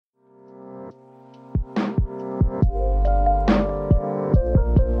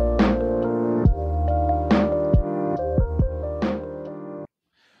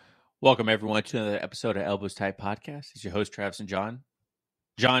Welcome, everyone, to another episode of Elbows Tight Podcast. It's your host, Travis and John.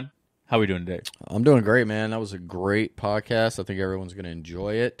 John, how are we doing today? I'm doing great, man. That was a great podcast. I think everyone's going to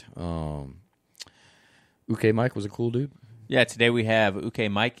enjoy it. Uke Mike was a cool dude. Yeah, today we have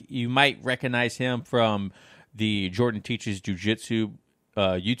Uke Mike. You might recognize him from the Jordan Teaches Jiu-Jitsu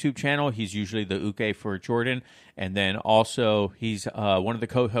YouTube channel. He's usually the Uke for Jordan. And then also he's one of the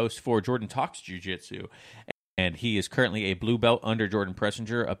co-hosts for Jordan Talks Jiu-Jitsu. And he is currently a blue belt under Jordan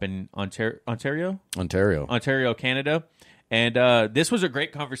Preisinger up in Ontario, Canada. And this was a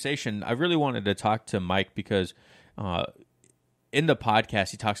great conversation. I really wanted to talk to Mike because in the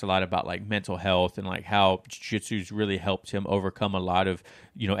podcast, he talks a lot about like mental health and like how jiu-jitsu's really helped him overcome a lot of,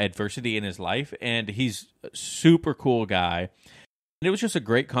 adversity in his life. And he's a super cool guy. And it was just a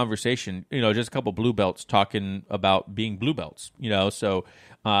great conversation, just a couple blue belts talking about being blue belts, so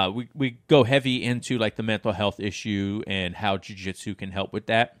we go heavy into like the mental health issue and how jiu-jitsu can help with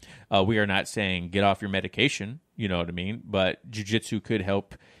that. We are not saying get off your medication, you know what I mean? But jiu-jitsu could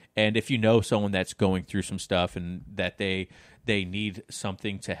help. And if you know someone that's going through some stuff and that they need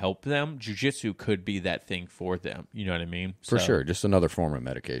something to help them, jiu-jitsu could be that thing for them. You know what I mean? For sure. Just another form of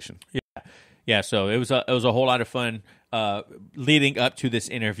medication. Yeah, so it was a whole lot of fun. Leading up to this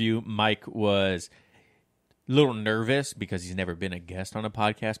interview, Mike was a little nervous because he's never been a guest on a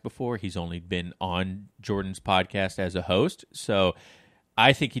podcast before. He's only been on Jordan's podcast as a host. So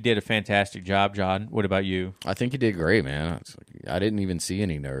I think he did a fantastic job, John. What about you? I think he did great, man. I didn't even see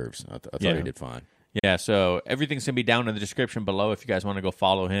any nerves. I thought he did fine. Yeah, so everything's going to be down in the description below if you guys want to go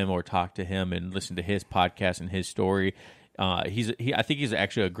follow him or talk to him and listen to his podcast and his story. I think he's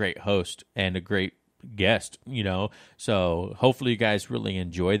actually a great host and a great guest, So hopefully you guys really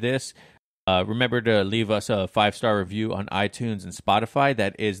enjoy this. Remember to leave us a 5-star review on iTunes and Spotify.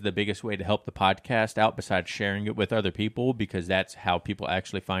 That is the biggest way to help the podcast out besides sharing it with other people, because that's how people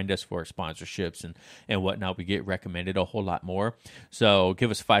actually find us for sponsorships and whatnot. We get recommended a whole lot more. So give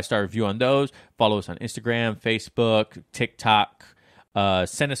us a 5-star review on those. Follow us on Instagram, Facebook, TikTok.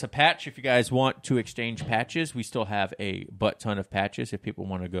 Send us a patch if you guys want to exchange patches. We still have a butt ton of patches. If people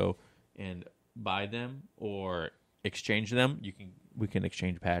want to go and buy them or exchange them, we can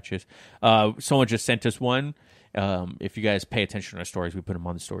exchange patches. Someone just sent us one. If you guys pay attention to our stories, we put them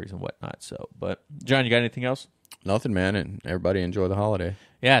on the stories and whatnot. So, but John, you got anything else? Nothing, man. And everybody enjoy the holiday.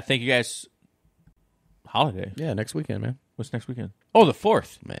 Yeah, thank you guys. Holiday? Yeah, next weekend, man. What's next weekend? Oh, the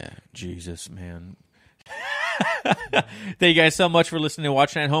 4th. Man. Jesus, man. Thank you guys so much for listening and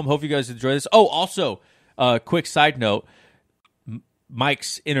watching at home. Hope you guys enjoy this. Oh, also, quick side note,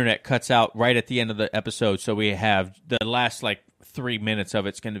 Mike's internet cuts out right at the end of the episode, so we have the last 3 minutes of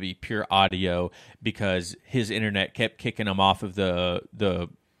it's going to be pure audio because his internet kept kicking him off of the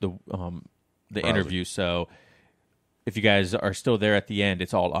interview. So if you guys are still there at the end,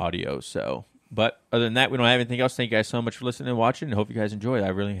 it's all audio. So, but other than that, we don't have anything else. Thank you guys so much for listening and watching, and hope you guys enjoyed. I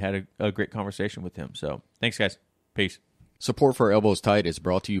really had a great conversation with him. So thanks, guys. Peace. Support for Elbows Tight is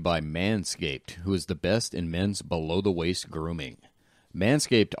brought to you by Manscaped, who is the best in men's below-the-waist grooming.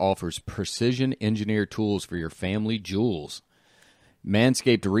 Manscaped offers precision-engineered tools for your family jewels.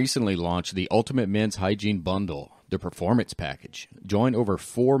 Manscaped recently launched the Ultimate Men's Hygiene Bundle, the Performance Package. Join over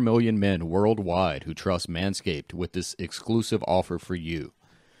 4 million men worldwide who trust Manscaped with this exclusive offer for you.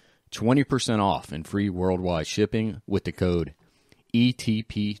 20% off and free worldwide shipping with the code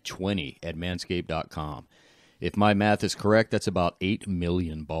ETP20 at manscaped.com. If my math is correct, that's about 8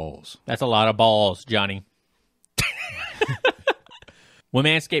 million balls. That's a lot of balls, Johnny. When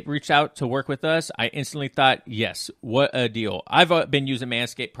Manscaped reached out to work with us, I instantly thought, yes, what a deal. I've been using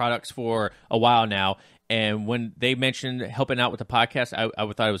Manscaped products for a while now, and when they mentioned helping out with the podcast, I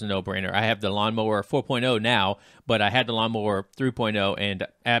thought it was a no-brainer. I have the Lawnmower 4.0 now, but I had the Lawnmower 3.0 and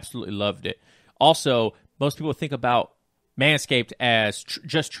absolutely loved it. Also, most people think about Manscaped as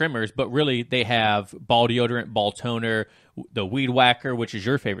just trimmers, but really they have ball deodorant, ball toner, the weed whacker, which is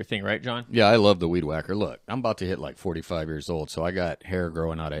your favorite thing, right, John? Yeah, I love the weed whacker. Look, I'm about to hit 45 years old, so I got hair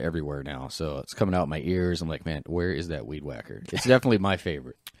growing out of everywhere now. So it's coming out my ears. I'm like, man, where is that weed whacker? It's definitely my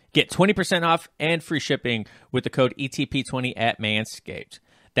favorite. Get 20% off and free shipping with the code ETP20 at Manscaped.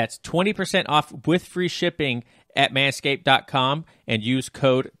 That's 20% off with free shipping at manscaped.com and use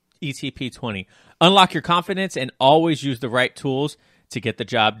code ETP20. Unlock your confidence and always use the right tools to get the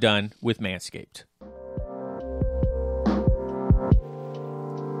job done with Manscaped.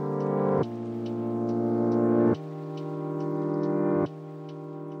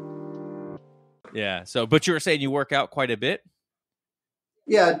 Yeah. So, but you were saying you work out quite a bit?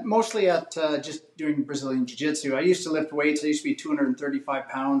 Yeah, mostly at just doing Brazilian Jiu-Jitsu. I used to lift weights. I used to be 235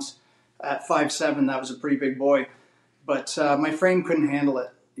 pounds. At 5'7", that was a pretty big boy. But my frame couldn't handle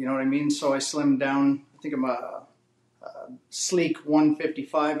it. You know what I mean? So I slimmed down. I think I'm a sleek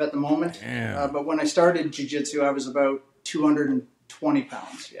 155 at the moment. But when I started jiu-jitsu, I was about 220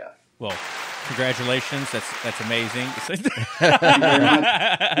 pounds. Yeah. Well, congratulations. That's amazing. Thank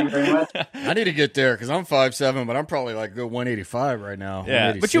you very much. I need to get there because I'm 5'7", but I'm probably like good 185 right now.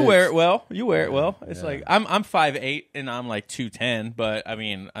 Yeah, but you wear it well. It's like I'm 5'8" and I'm like 210, but I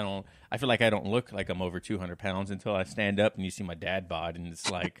mean I feel like I don't look like I'm over 200 pounds until I stand up and you see my dad bod, and it's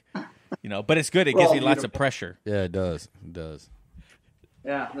like, but it's good. It gives me lots of pressure. Yeah, it does. It does.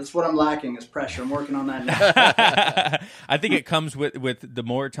 Yeah, that's what I'm lacking is pressure. I'm working on that now. I think it comes with the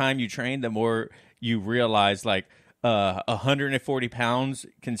more time you train, the more you realize like 140 pounds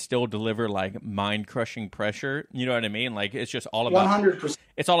can still deliver like mind-crushing pressure. You know what I mean? Like it's just all about 100%.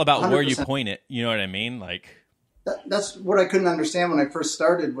 It's all about 100%. where you point it. You know what I mean? Like that's what I couldn't understand when I first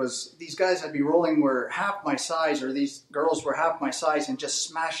started was these guys I'd be rolling were half my size, or these girls were half my size, and just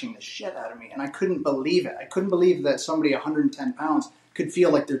smashing the shit out of me. And I couldn't believe it. I couldn't believe that somebody 110 pounds could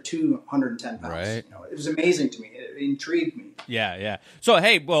feel like they're 210 pounds. Right. It was amazing to me. It intrigued me. Yeah. So,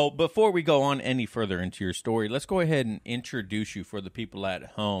 hey, well, before we go on any further into your story, let's go ahead and introduce you for the people at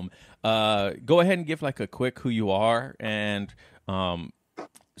home. Go ahead and give like a quick who you are and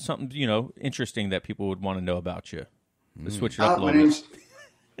something, interesting that people would want to know about you. Let's switch it up a little bit.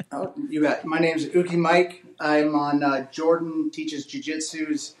 You bet. My name's Uke Mike. I'm on Jordan Teaches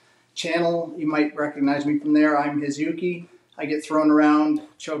Jiu-Jitsu's channel. You might recognize me from there. I'm his Uke. I get thrown around,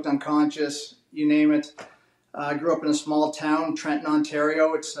 choked unconscious, you name it. I grew up in a small town, Trenton,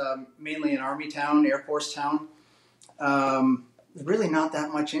 Ontario. It's mainly an army town, Air Force town. Really not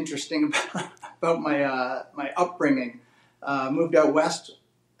that much interesting about my upbringing. Moved out west,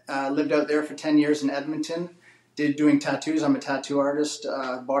 lived out there for 10 years in Edmonton. Doing tattoos. I'm a tattoo artist,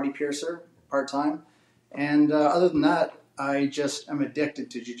 body piercer, part-time. And other than that, I'm addicted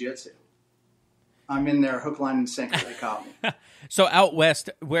to jiu-jitsu. I'm in there hook, line, and sinker. They caught me. So out west,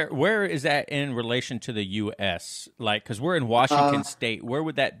 where is that in relation to the U.S.? Like, because we're in Washington State. Where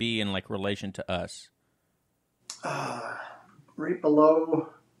would that be in like relation to us? Right below.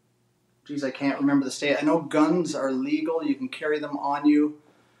 Geez, I can't remember the state. I know guns are legal. You can carry them on you.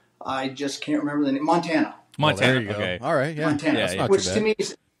 I just can't remember the name. Montana. There you go. Okay. All right. Yeah. Montana. Yeah, yeah. Which to me,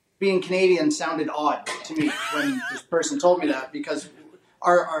 being Canadian, sounded odd to me when this person told me that, because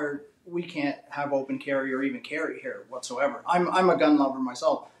we can't have open carry or even carry here whatsoever. I'm a gun lover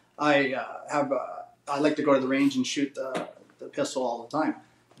myself. I like to go to the range and shoot the pistol all the time.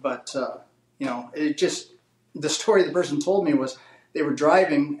 But it just, the story the person told me was they were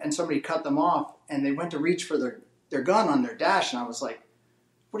driving and somebody cut them off and they went to reach for their gun on their dash, and I was like,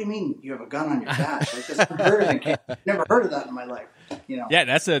 what do you mean you have a gun on your dash? Like, that's never heard of that in my life. Yeah,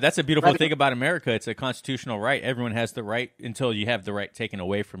 that's a beautiful thing about America. It's a constitutional right. Everyone has the right until you have the right taken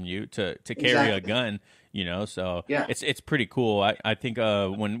away from you to carry a gun. So yeah. It's pretty cool. I think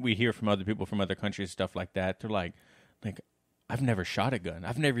when we hear from other people from other countries, stuff like that, they're like I've never shot a gun.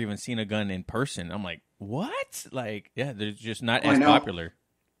 I've never even seen a gun in person. I'm like, what? Like, yeah, they're just not as popular.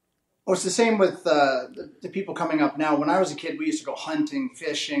 Well, it's the same with the people coming up now. When I was a kid, we used to go hunting,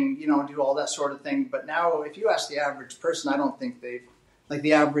 fishing, do all that sort of thing. But now, if you ask the average person, I don't think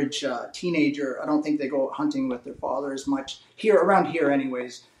the average teenager, I don't think they go hunting with their father as much around here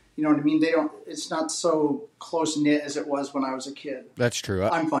anyways. You know what I mean? It's not so close-knit as it was when I was a kid. That's true.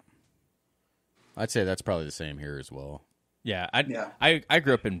 I'm fine. I'd say that's probably the same here as well. Yeah. I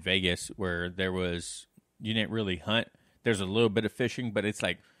grew up in Vegas where you didn't really hunt. There's a little bit of fishing, but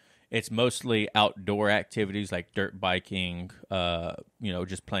it's mostly outdoor activities like dirt biking,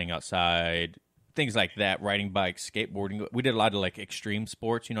 just playing outside, things like that, riding bikes, skateboarding. We did a lot of like extreme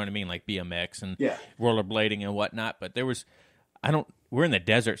sports, you know what I mean? Like BMX and rollerblading and whatnot. But we're in the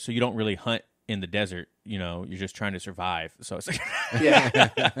desert, so you don't really hunt in the desert. You're just trying to survive. So it's like,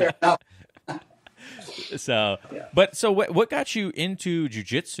 So, yeah. But so what got you into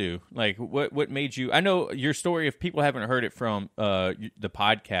jiu-jitsu? Like what made you, I know your story, if people haven't heard it from the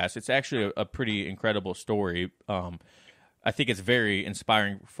podcast, it's actually a pretty incredible story. I think it's very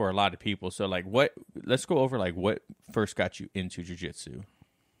inspiring for a lot of people. So let's go over what first got you into jiu-jitsu.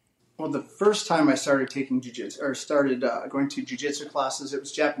 Well, the first time I started taking jiu-jitsu, or started going to jiu-jitsu classes, it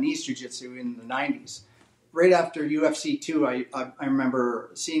was Japanese jiu-jitsu in the 90s. Right after UFC 2, I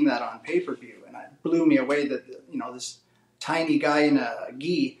remember seeing that on pay-per-view, and it blew me away that this tiny guy in a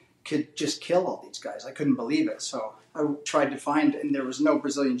gi could just kill all these guys. I couldn't believe it. So I tried to find, and there was no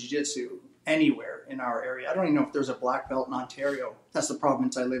Brazilian jiu-jitsu anywhere in our area. I don't even know if there's a black belt in Ontario. That's the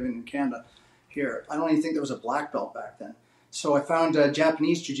province I live in Canada here. I don't even think there was a black belt back then. So I found a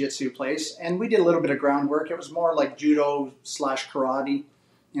Japanese jiu-jitsu place, and we did a little bit of groundwork. It was more like judo / karate.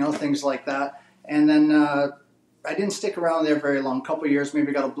 things like that. And then I didn't stick around there very long, a couple of years,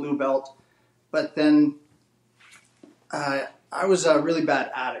 maybe got a blue belt. But then I was a really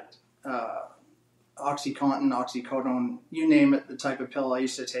bad addict. Oxycontin, oxycodone, you name it, the type of pill, I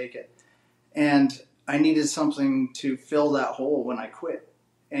used to take it. And I needed something to fill that hole when I quit.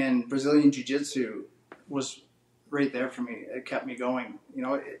 And Brazilian Jiu-Jitsu was right there for me. It kept me going,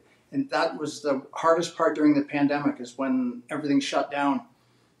 and that was the hardest part during the pandemic, is when everything shut down.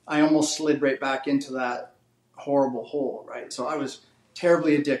 I almost slid right back into that horrible hole, right? So I was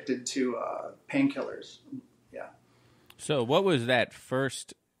terribly addicted to painkillers. Yeah. So what was that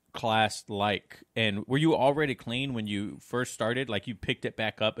first class like? And were you already clean when you first started? Like, you picked it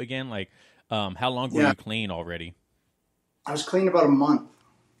back up again? Like, how long were you clean already? I was clean about a month.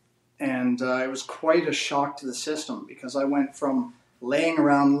 And it was quite a shock to the system, because I went from laying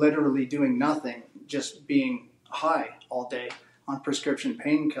around literally doing nothing, just being high all day on prescription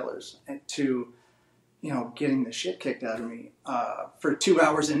painkillers, to, getting the shit kicked out of me for 2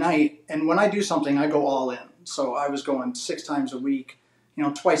 hours a night. And when I do something, I go all in. So I was going 6 times a week,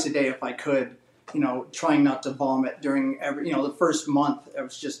 twice a day if I could, trying not to vomit during the first month. It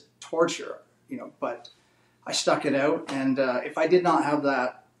was just torture, but I stuck it out. And if I did not have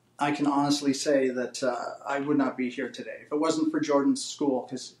that, I can honestly say that I would not be here today if it wasn't for Jordan's school,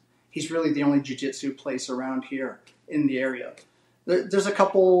 because he's really the only jiu-jitsu place around here in the area. There's a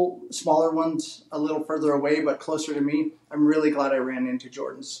couple smaller ones a little further away, but closer to me. I'm really glad I ran into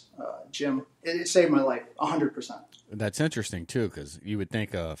Jordan's gym. It saved my life, 100%. That's interesting, too, because you would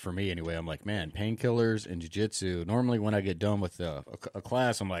think, for me anyway, I'm like, man, painkillers and jiu-jitsu, normally when I get done with a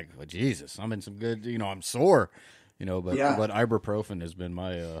class, I'm like, oh, Jesus, I'm in some good, I'm sore. But ibuprofen has been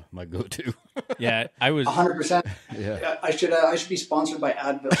my go-to. Yeah, I was 100%. Yeah, I should be sponsored by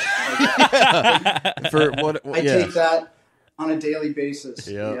Advil. For what? I take that on a daily basis.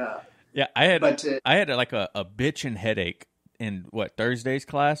 Yeah. I had like a bitchin' headache in Thursday's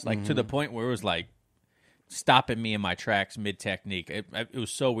class, like to the point where it was like stopping me in my tracks mid-technique. It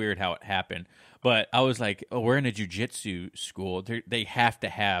was so weird how it happened. But I was like, oh, we're in a jiu-jitsu school. They have to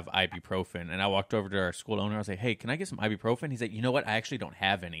have ibuprofen. And I walked over to our school owner. I was like, hey, can I get some ibuprofen? He's like, you know what? I actually don't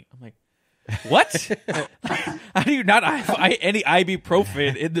have any. I'm like, what? How do you not have any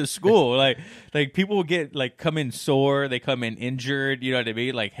ibuprofen in the school? Like people get come in sore. They come in injured. You know what I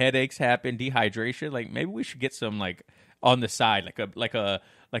mean? Like headaches happen, dehydration. Like maybe we should get some on the side,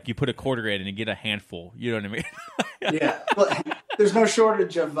 like you put a quarter in and you get a handful. You know what I mean? Yeah. Well, there's no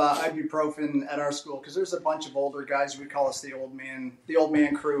shortage of ibuprofen at our school, because there's a bunch of older guys. We call us the old man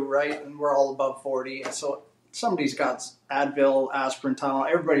crew, right? And we're all above 40. And so somebody's got Advil, aspirin, Tylenol.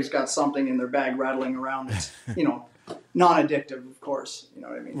 Everybody's got something in their bag rattling around that's, non-addictive, of course. You know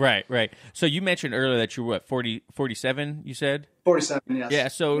what I mean? Right. So you mentioned earlier that you were 47, you said? 47, yes. Yeah,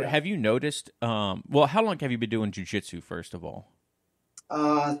 so have you noticed, how long have you been doing jiu-jitsu, first of all?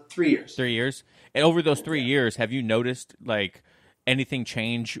 3 years. 3 years? And over those 3 years, have you noticed, anything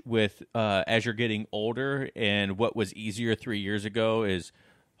change with as you're getting older, and what was easier 3 years ago is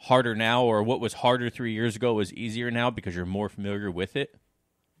harder now, or what was harder 3 years ago is easier now because you're more familiar with it?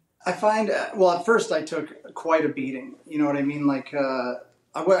 I find, at first I took quite a beating. You know what I mean?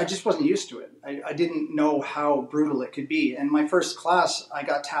 I just wasn't used to it. I didn't know how brutal it could be. And my first class, I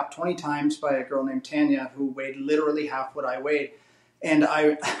got tapped 20 times by a girl named Tanya, who weighed literally half what I weighed. And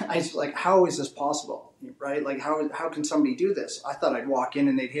I was like, how is this possible? Right? Like, how can somebody do this? I thought I'd walk in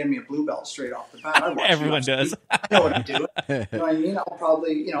and they'd hand me a blue belt straight off the bat. Everyone does. I know what I'm doing. You know what I mean? I'll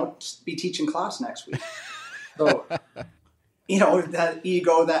probably, be teaching class next week. So, that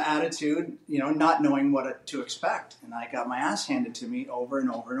ego, that attitude, not knowing what to expect. And I got my ass handed to me over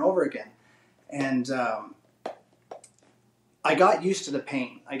and over and over again. And I got used to the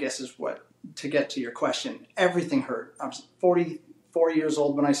pain, I guess is what, to get to your question. Everything hurt. I was 44 years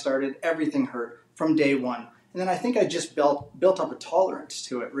old when I started. Everything hurt from day one. And then I think I just built up a tolerance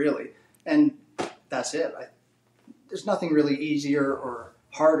to it, really. And that's it. There's nothing really easier or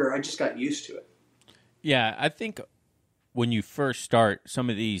harder. I just got used to it. Yeah, I think when you first start some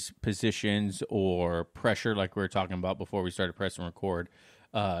of these positions or pressure, like we were talking about before we started press and record,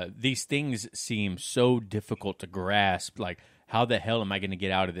 these things seem so difficult to grasp. Like, how the hell am I going to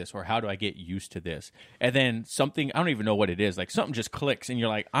get out of this? Or how do I get used to this? And then something, I don't even know what it is, like something just clicks and you're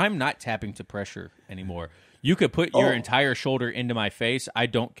like, I'm not tapping to pressure anymore. You could put your entire shoulder into my face. I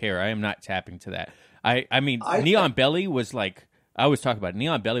don't care. I am not tapping to that. I mean, Neon Belly was like, I always talk about it.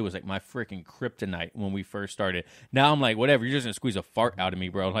 Neon Belly was like my freaking kryptonite when we first started. Now I'm like, whatever, you're just going to squeeze a fart out of me,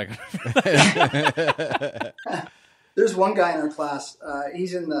 bro. Like, there's one guy in our class.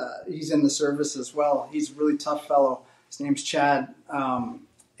 He's in the service as well. He's a really tough fellow. His name's Chad.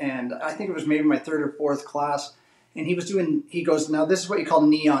 and I think it was maybe my third or fourth class. And he goes, now this is what you call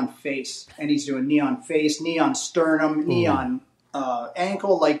neon face. And he's doing neon face, neon sternum, neon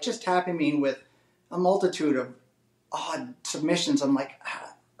ankle, like just tapping me with a multitude of odd submissions. I'm like,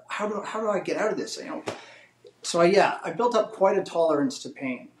 how do I get out of this? So I built up quite a tolerance to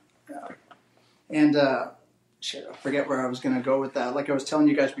pain. Shit, I forget where I was going to go with that. Like I was telling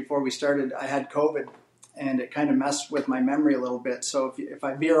you guys before we started, I had COVID, and it kind of messed with my memory a little bit. So if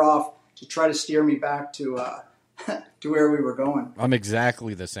I veer off, to try to steer me back to where we were going. I'm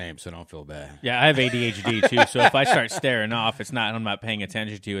exactly the same, so don't feel bad. Yeah, I have ADHD too, so if I start staring off, I'm not paying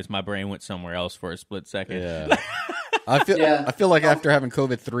attention to you. It's my brain went somewhere else for a split second. Yeah. I feel like after having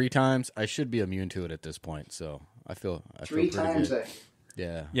COVID 3 times, I should be immune to it at this point. So I feel 3 times. Good.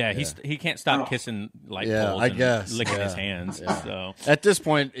 Yeah. Yeah, he can't stop kissing light poles I and guess. licking his hands. Yeah. So at this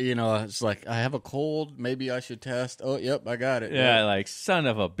point, it's like I have a cold. Maybe I should test. Oh, yep, I got it. Yeah, like son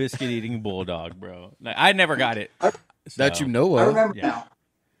of a biscuit eating bulldog, bro. Like, I never got it. That you know of.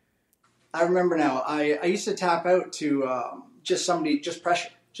 I remember now. I used to tap out to just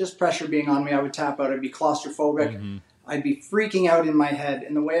pressure being on me. I would tap out. I'd be claustrophobic. Mm-hmm. I'd be freaking out in my head.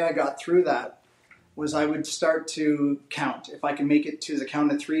 And the way I got through that was I would start to count. If I can make it to the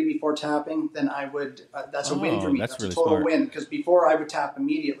count of 3 before tapping, then I would. That's a win for me. That's really a total win, because before I would tap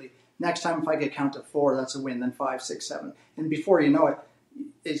immediately. Next time, if I could count to 4, that's a win. Then 5, 6, 7, and before you know it,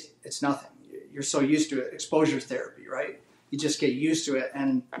 it's nothing. You're so used to it. Exposure therapy, right? You just get used to it,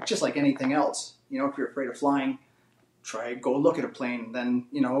 and just like anything else, if you're afraid of flying, go look at a plane. Then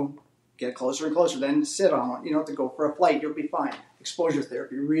get closer and closer. Then sit on one. You don't have to go for a flight. You'll be fine. Exposure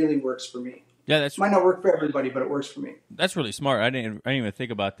therapy really works for me. Yeah, might not work for everybody, but it works for me. That's really smart. I didn't even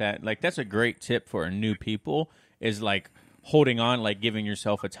think about that. Like, that's a great tip for new people, is like holding on, like giving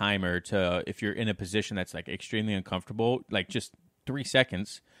yourself a timer to, if you're in a position that's like extremely uncomfortable, like just 3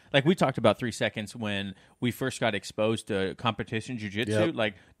 seconds. Like we talked about 3 seconds when we first got exposed to competition jiu-jitsu. Yep.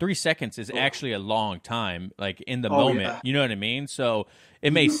 Like 3 seconds is actually a long time, like in the moment. Yeah. You know what I mean? So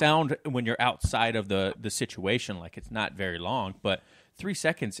it may sound when you're outside of the situation like it's not very long, but 3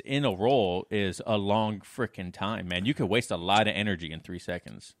 seconds in a roll is a long freaking time, man. You could waste a lot of energy in 3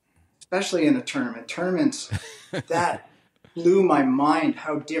 seconds. Especially in a tournament. Tournaments, that blew my mind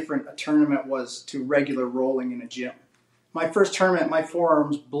how different a tournament was to regular rolling in a gym. My first tournament, my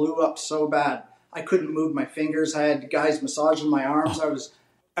forearms blew up so bad. I couldn't move my fingers. I had guys massaging my arms. I was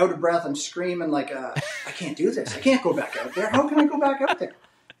out of breath. I'm screaming like, I can't do this. I can't go back out there. How can I go back out there?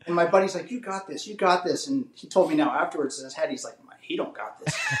 And my buddy's like, you got this. And he told me now afterwards in his head, he's like, he don't got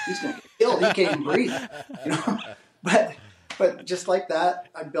this. He's going to get killed. He can't even breathe. But just like that,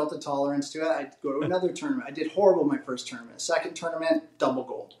 I built a tolerance to it. I'd go to another tournament. I did horrible my first tournament. Second tournament, double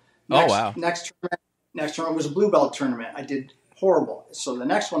gold. Next tournament was a blue belt tournament. I did horrible. So the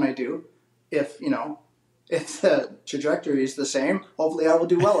next one I do, if the trajectory is the same, hopefully I will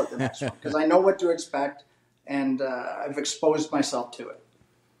do well at the next one, because I know what to expect, and I've exposed myself to it.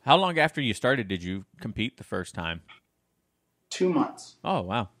 How long after you started did you compete the first time? 2 months. Oh,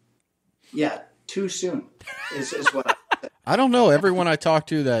 wow. Yeah, too soon is what I said. I don't know. Everyone I talk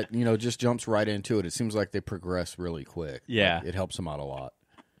to that, just jumps right into it, it seems like they progress really quick. Yeah. Like, it helps them out a lot.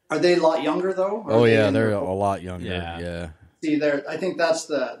 Are they a lot younger, though? They're a lot younger. Yeah. See, I think that's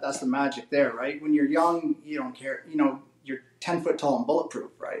the magic there, right? When you're young, you don't care. You're 10 foot tall and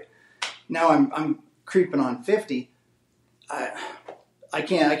bulletproof, right? Now I'm creeping on 50. I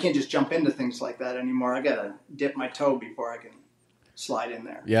can't just jump into things like that anymore. I gotta dip my toe before I can slide in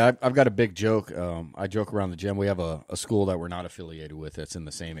there. Yeah, I've got a big joke. I joke around the gym. We have a school that we're not affiliated with that's in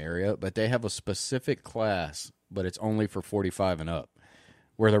the same area, but they have a specific class, but it's only for 45 and up,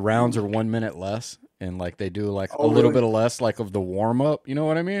 where the rounds are 1 minute less, and like they do like a little bit of less, like of the warm up. You know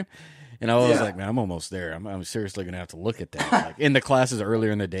what I mean? And I was like, man, I'm almost there. I'm seriously gonna have to look at that. Like, in the classes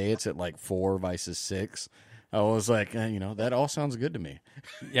earlier in the day, it's at like 4 versus 6. I was like, that all sounds good to me.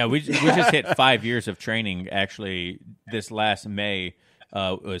 Yeah, we just hit 5 years of training. Actually, this last May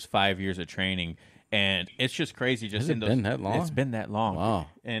was 5 years of training, and it's just crazy. Has it been that long? It's been that long. Wow.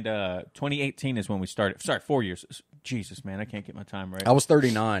 And 2018 is when we started. Sorry, 4 years. Jesus, man, I can't get my time right. I was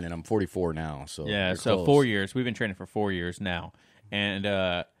 39, and I'm 44 now. So yeah, so close. 4 years. We've been training for 4 years now, and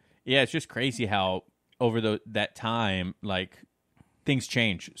it's just crazy how over that time, like, things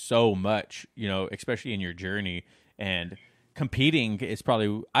change so much, especially in your journey. And competing is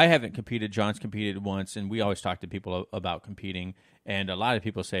probably, I haven't competed. John's competed once, and we always talk to people about competing. And a lot of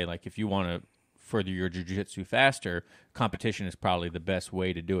people say, like, if you want to further your jiu-jitsu faster, competition is probably the best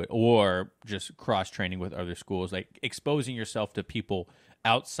way to do it, or just cross-training with other schools. Like, exposing yourself to people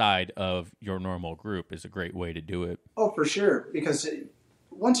outside of your normal group is a great way to do it. Oh, for sure, because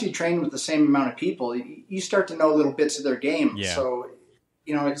once you train with the same amount of people, you start to know little bits of their game. Yeah. So,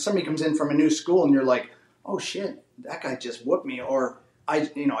 if somebody comes in from a new school and you're like, oh shit, that guy just whooped me, or I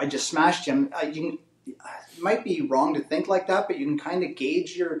just smashed him. You might be wrong to think like that, but you can kind of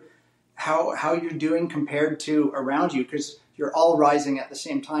gauge how you're doing compared to around you, because you're all rising at the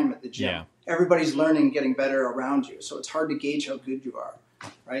same time at the gym. Yeah. Everybody's learning, getting better around you. So it's hard to gauge how good you are,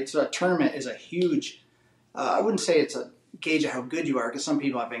 right? So a tournament is a huge, I wouldn't say it's a gauge of how good you are, because some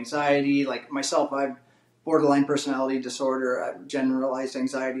people have anxiety. Like myself, I have borderline personality disorder, I have generalized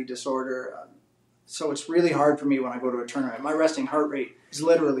anxiety disorder. So it's really hard for me when I go to a tournament. My resting heart rate is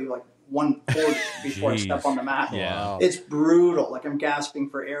literally like 140 before I step on the mat. Yeah. It's brutal. Like I'm gasping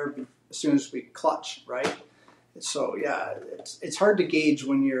for air as soon as we clutch, right? So yeah, it's hard to gauge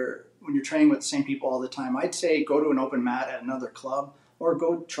when you're training with the same people all the time. I'd say go to an open mat at another club, or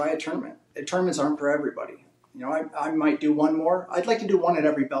go try a tournament. Tournaments aren't for everybody. I might do one more. I'd like to do one at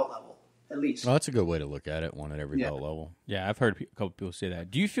every belt level, at least. Well, that's a good way to look at it, one at every belt level. Yeah, I've heard a couple people say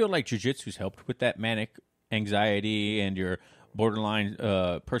that. Do you feel like jiu-jitsu's helped with that manic anxiety and your borderline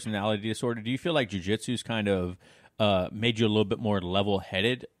personality disorder? Do you feel like jiu-jitsu's kind of made you a little bit more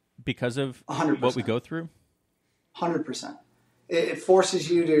level-headed because of 100%. what we go through? 100%. It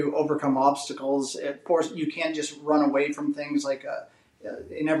forces you to overcome obstacles. You can't just run away from things. Like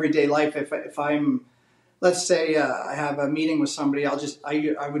in everyday life, if I'm, let's say I have a meeting with somebody, I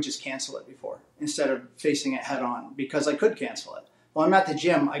would just cancel it before, instead of facing it head on, because I could cancel it. Well, I'm at the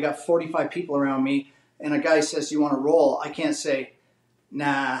gym, I got 45 people around me, and a guy says, "Do you want to roll?" I can't say,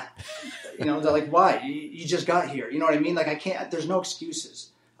 "Nah." They're like, "Why? You just got here." You know what I mean? Like I can't. There's no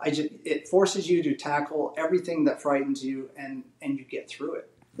excuses. It forces you to tackle everything that frightens you, and you get through it.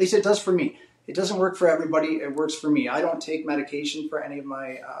 At least it does for me. It doesn't work for everybody. It works for me. I don't take medication for any of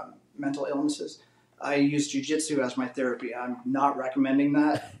my mental illnesses. I use jiu-jitsu as my therapy. I'm not recommending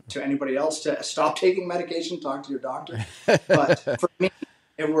that to anybody else to stop taking medication. Talk to your doctor. But for me,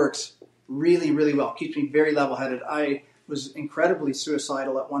 it works really, really well. Keeps me very level-headed. I was incredibly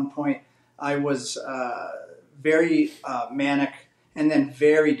suicidal at one point. I was very manic, and then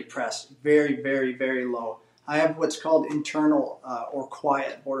very depressed, very, very, very low. I have what's called internal or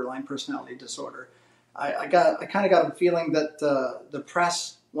quiet borderline personality disorder. I kind of got a feeling that the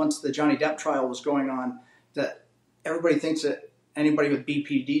press, once the Johnny Depp trial was going on, that everybody thinks that anybody with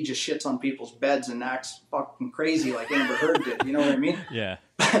BPD just shits on people's beds and acts fucking crazy like Amber Heard did. You know what I mean? Yeah.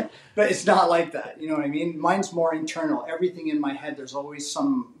 But it's not like that. You know what I mean? Mine's more internal. Everything in my head, there's always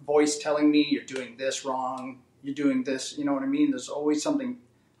some voice telling me you're doing this wrong. You're doing this, you know what I mean? There's always something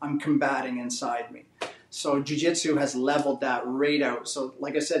I'm combating inside me. So jiu-jitsu has leveled that right out. So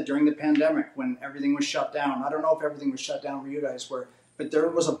like I said, during the pandemic, when everything was shut down, I don't know if everything was shut down where you guys were, but there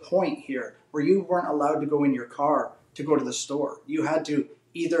was a point here where you weren't allowed to go in your car to go to the store. You had to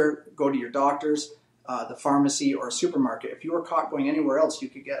either go to your doctor's, the pharmacy, or a supermarket. If you were caught going anywhere else, you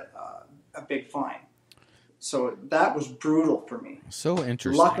could get a big fine. So that was brutal for me. So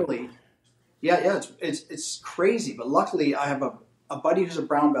interesting. Luckily... Yeah, it's crazy. But luckily, I have a buddy who's a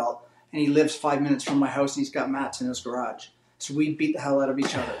brown belt, and he lives 5 minutes from my house, and he's got mats in his garage. So we beat the hell out of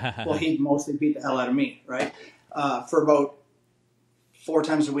each other. Well, he'd mostly beat the hell out of me, right? For about 4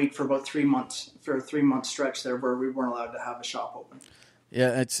 times a week for about 3 months, for a 3-month stretch there where we weren't allowed to have a shop open.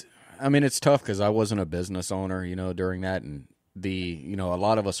 Yeah, it's tough because I wasn't a business owner, during that, and a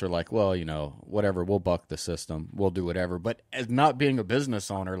lot of us are like, well, whatever, we'll buck the system, we'll do whatever. But as not being a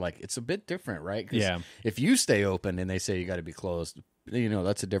business owner, like, it's a bit different, right? 'Cause yeah. if you stay open and they say you got to be closed,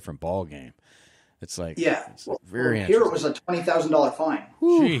 that's a different ball game. It's like, yeah, very here it was a $20,000 fine.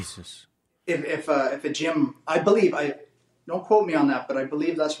 Whew. Jesus. If a gym, I believe, don't quote me on that, but I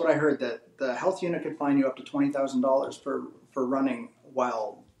believe that's what I heard, that the health unit could fine you up to $20,000 for running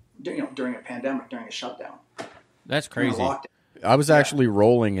while during a pandemic, during a shutdown. That's crazy. I was actually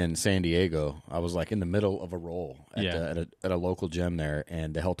rolling in San Diego. I was like in the middle of a roll at a local gym there,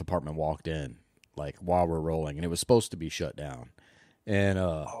 and the health department walked in like while we're rolling, and it was supposed to be shut down. And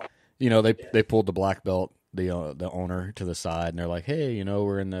they pulled the black belt, the owner, to the side, and they're like, "Hey,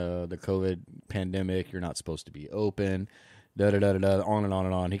 we're in the COVID pandemic. You're not supposed to be open." Da da da da. On and on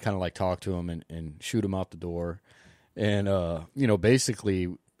and on. He kind of like talked to him and shoot him out the door, and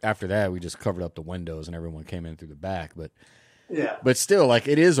basically after that we just covered up the windows and everyone came in through the back, but. Yeah. But still, like,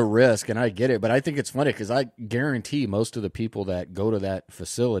 it is a risk, and I get it. But I think it's funny because I guarantee most of the people that go to that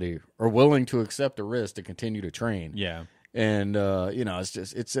facility are willing to accept the risk to continue to train. Yeah. And,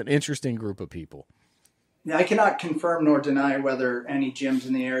 it's an interesting group of people. Yeah, I cannot confirm nor deny whether any gyms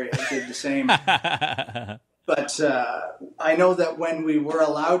in the area did the same. But I know that when we were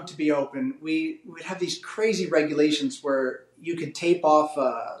allowed to be open, we'd have these crazy regulations where you could tape off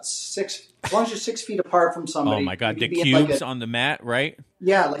as long as you're 6 feet apart from somebody. Oh my God, the be in cubes on the mat, right?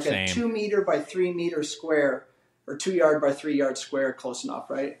 Yeah, like Same. a 2 meter by 3 meter square, or 2 yard by 3 yard square, close enough,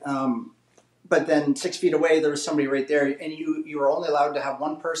 right? But then 6 feet away, there was somebody right there, and you were only allowed to have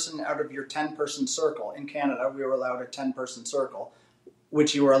one person out of your 10-person circle. In Canada, we were allowed a 10-person circle,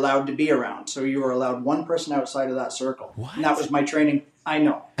 which you were allowed to be around. So you were allowed one person outside of that circle. What? And that was my training. I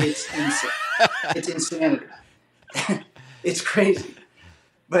know. It's insane. It's insanity. It's crazy.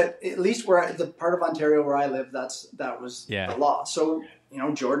 But at least the part of Ontario where I live, that was the law. So,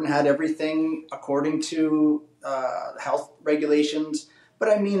 Jordan had everything according to health regulations. But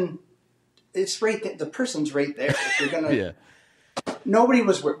I mean, it's right there. The person's right there. If you're gonna,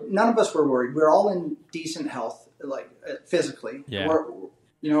 none of us were worried. We're all in decent health, like physically. Yeah.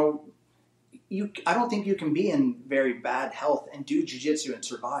 I don't think you can be in very bad health and do jiu-jitsu and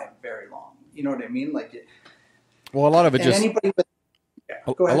survive very long. You know what I mean? Well, a lot of it just anybody with,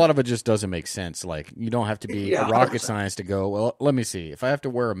 a lot of it just doesn't make sense. Like, you don't have to be a rocket 100%. science to go, well, let me see. If I have to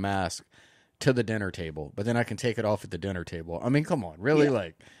wear a mask to the dinner table, but then I can take it off at the dinner table. I mean, come on, really?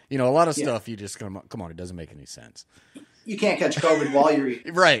 A lot of stuff you just come on, it doesn't make any sense. You can't catch COVID while you're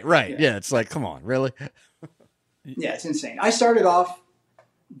eating. Right. Yeah, it's like, come on, really? Yeah, it's insane. I started off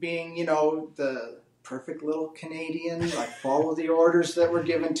being, the perfect little Canadian, follow the orders that were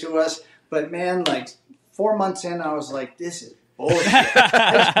given to us. But man, 4 months in, I was like, this is bullshit.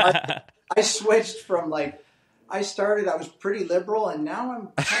 I switched from I was pretty liberal, and now I'm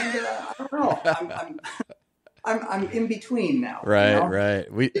kind of, I don't know. I'm in between now. Right.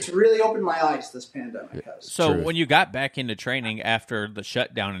 It's really opened my eyes, this pandemic has. So when you got back into training after the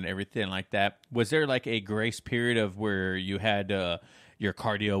shutdown and everything like that, was there a grace period of where you had your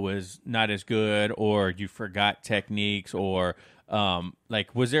cardio was not as good, or you forgot techniques, or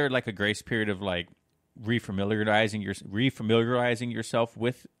was there a grace period of refamiliarizing yourself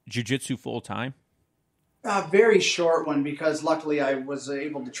with jiu-jitsu full time? A very short one, because luckily I was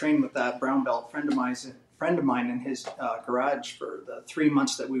able to train with that brown belt friend of mine in his garage for the 3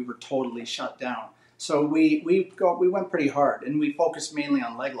 months that we were totally shut down. So we went pretty hard, and we focused mainly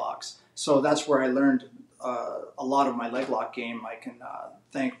on leg locks. So that's where I learned a lot of my leg lock game. I can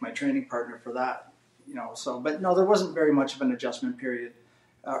thank my training partner for that. But no, there wasn't very much of an adjustment period.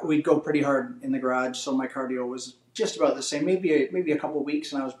 We'd go pretty hard in the garage, so my cardio was just about the same. Maybe a couple of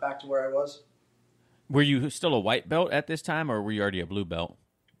weeks, and I was back to where I was. Were you still a white belt at this time, or were you already a blue belt?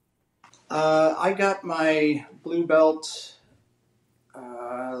 I got my blue belt.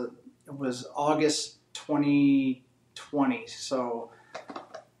 It was August 2020. So,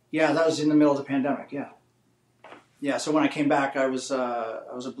 yeah, that was in the middle of the pandemic. Yeah. So when I came back, I was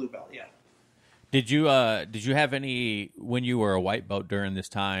a blue belt. Yeah. Did you have any, when you were a white belt during this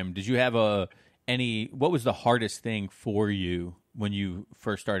time? Did you have what was the hardest thing for you when you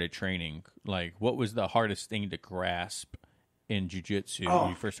first started training? What was the hardest thing to grasp in jiu-jitsu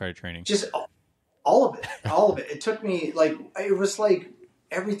when you first started training? Just all of it. It took me it was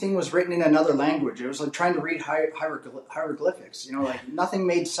everything was written in another language. It was like trying to read hieroglyphics. Nothing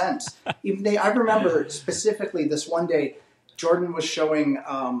made sense. I remember specifically this one day, Jordan was showing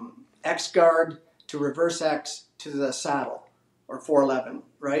X guard to reverse X to the saddle, or 411,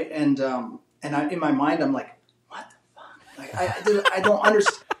 right? And in my mind, I'm like, what the fuck? I don't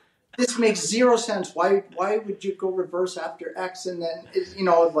understand. This makes zero sense. Why would you go reverse after X? And then,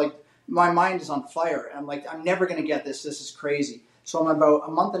 my mind is on fire. I'm like, I'm never going to get this. This is crazy. So I'm about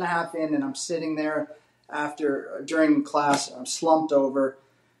a month and a half in, and I'm sitting there during class. I'm slumped over,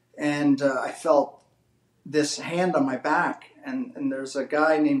 and I felt this hand on my back. And there's a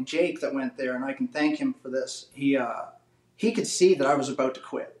guy named Jake that went there, and I can thank him for this. He could see that I was about to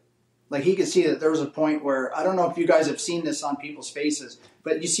quit. He could see that there was a point where, I don't know if you guys have seen this on people's faces,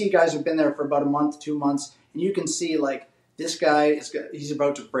 but you see guys who've been there for about a month, 2 months, and you can see this guy he's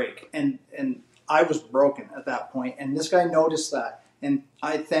about to break. And I was broken at that point, and this guy noticed that. And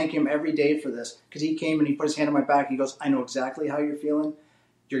I thank him every day for this, because he came and he put his hand on my back. He goes, I know exactly how you're feeling.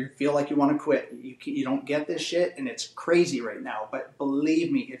 You feel like you want to quit. You don't get this shit, and it's crazy right now. But believe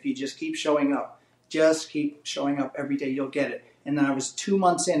me, if you just keep showing up every day, you'll get it. And then I was 2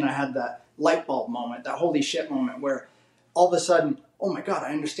 months in, and I had that light bulb moment, that holy shit moment, where all of a sudden, oh my God,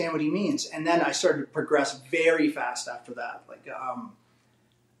 I understand what he means. And then I started to progress very fast after that.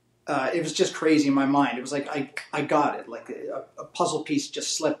 It was just crazy in my mind. It was like I got it. A puzzle piece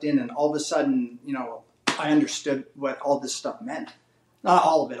just slipped in, and all of a sudden, I understood what all this stuff meant. Not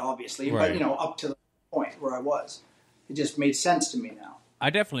all of it, obviously, right. But, up to the point where I was. It just made sense to me now. I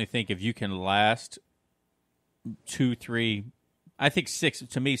definitely think if you can last 2, 3, I think 6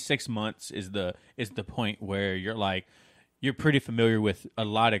 months is the point where you're you're pretty familiar with a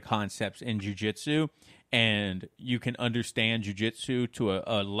lot of concepts in jiu-jitsu, and you can understand jiu-jitsu to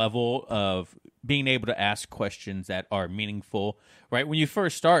a level of being able to ask questions that are meaningful, right? When you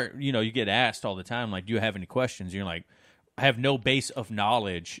first start, you get asked all the time, like, do you have any questions? And you're like, I have no base of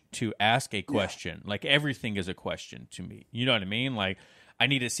knowledge to ask a question. Like, everything is a question to me. You know what I mean? Like, I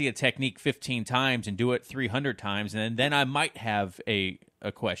need to see a technique 15 times and do it 300 times, and then I might have a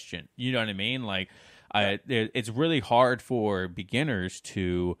question. You know what I mean? Like, it's really hard for beginners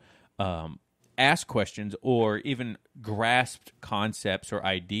to ask questions or even grasp concepts or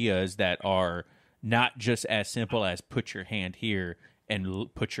ideas that are not just as simple as put your hand here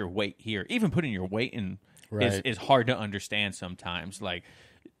and put your weight here. Even putting your weight in is hard to understand sometimes. Like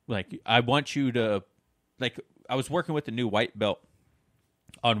I want you to, like, I was working with the new white belt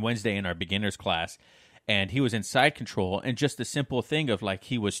on Wednesday in our beginners class, and he was in side control, and just the simple thing of, like,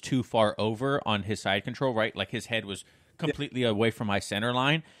 he was too far over on his side control, right? Like, his head was completely away from my center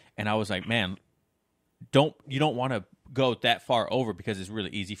line, and I was like, man, you don't want to go that far over, because it's really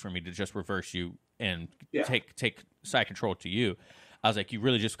easy for me to just reverse you and take side control to you. I was like, you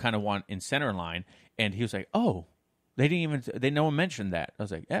really just kind of want in center line. And he was like, oh, no one mentioned that. I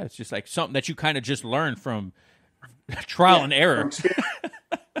was like, yeah, it's just like something that you kind of just learn from trial and error.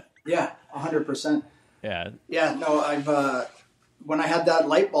 Yeah, 100%. Yeah. Yeah, no, I've when I had that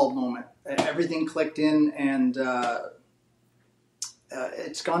light bulb moment, everything clicked in, and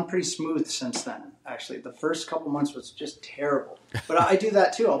it's gone pretty smooth since then. Actually, the first couple months was just terrible. But I do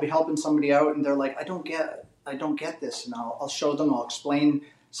that too. I'll be helping somebody out, and they're like, I don't get this, and I'll show them. I'll explain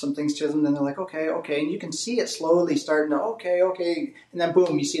some things to them, and then they're like, okay, and you can see it slowly starting to okay, and then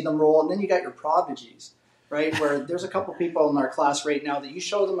boom, you see them roll, and then you got your prodigies, right? Where there's a couple people in our class right now that you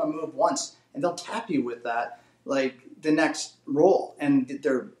show them a move once, and they'll tap you with that, like the next roll, and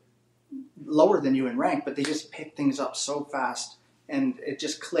they're lower than you in rank, but they just pick things up so fast, and it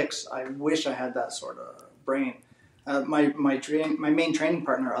just clicks. I wish I had that sort of brain. My main training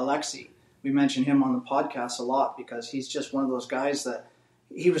partner, Alexi, we mention him on the podcast a lot because he's just one of those guys that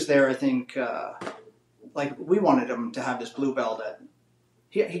he was there. I think like we wanted him to have his blue belt at.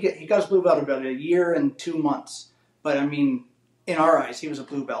 He got his blue belt about a year and 2 months, but I mean, in our eyes, he was a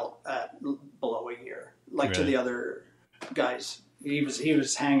blue belt at below a year. Like really? To the other guys, he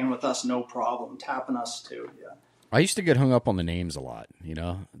was hanging with us, no problem, tapping us too. Yeah. I used to get hung up on the names a lot,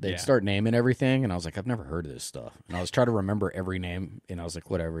 They'd start naming everything, and I was like, I've never heard of this stuff. And I was trying to remember every name, and I was like,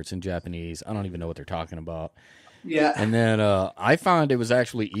 whatever, it's in Japanese. I don't even know what they're talking about. Yeah. And then I found it was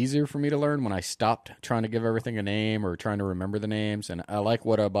actually easier for me to learn when I stopped trying to give everything a name or trying to remember the names. And I like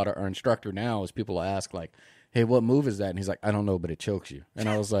what about our instructor now is people ask, like, hey, what move is that? And he's like, I don't know, but it chokes you. And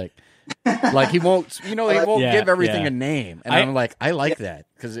I was like, he won't, he won't give everything a name. And I'm like, I like that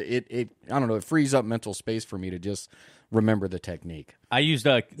because it, I don't know, it frees up mental space for me to just remember the technique. I used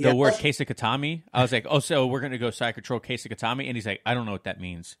the word Keisakatami. I was like, oh, so we're going to go side control Keisakatami. And he's like, I don't know what that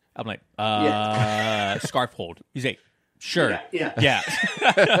means. I'm like, scarf hold. He's like, sure. Yeah.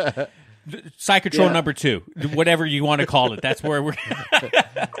 Side control number 2, whatever you want to call it. That's where we're.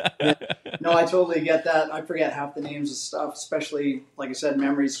 No, I totally get that. I forget half the names of stuff, especially, like I said,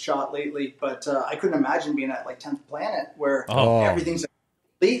 memory's shot lately. But I couldn't imagine being at, like, 10th Planet where everything's a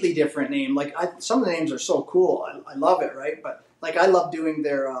completely different name. Like, some of the names are so cool. I love it, right? But, like, I love doing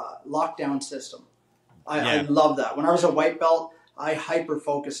their lockdown system. I love that. When I was a white belt, I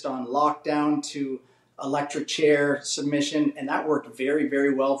hyper-focused on lockdown to electric chair submission, and that worked very,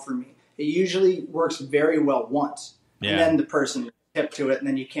 very well for me. It usually works very well once, and then the person hip to it, and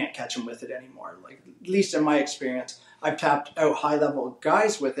then you can't catch them with it anymore. Like, at least in my experience, I've tapped out high-level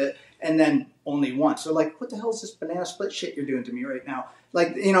guys with it, and then only once. They're like, what the hell is this banana split shit you're doing to me right now?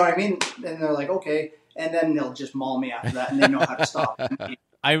 Like, you know what I mean? And they're like, okay. And then they'll just maul me after that, and they know how to stop.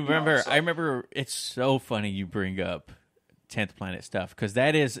 I remember it's so funny you bring up 10th Planet stuff, because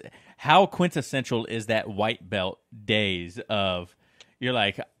that is how quintessential is that white belt days of, you're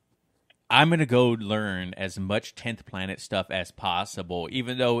like, I'm going to go learn as much 10th Planet stuff as possible,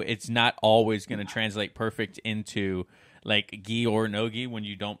 even though it's not always going to translate perfect into like gi or no gi when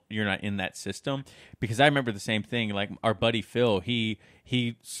you're not in that system. Because I remember the same thing, like our buddy Phil, he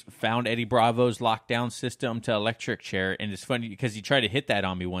found Eddie Bravo's lockdown system to electric chair, and it's funny because he tried to hit that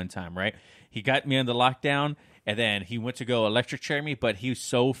on me one time, right? He got me on the lockdown, and then he went to go electric chair me, but he was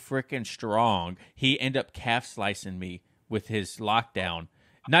so freaking strong, he ended up calf slicing me with his lockdown.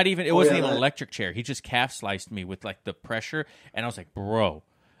 Not even, it wasn't even an electric chair. He just calf sliced me with like the pressure. And I was like, bro,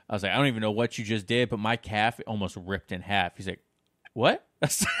 I don't even know what you just did, but my calf almost ripped in half. He's like, what?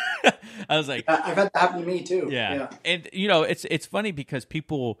 I was like, I've had that happen to me too. Yeah. And it's funny because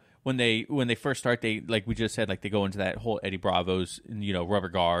people when they first start, they, like we just said, like they go into that whole Eddie Bravo's, rubber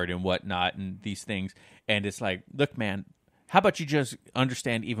guard and whatnot and these things. And it's like, look, man, how about you just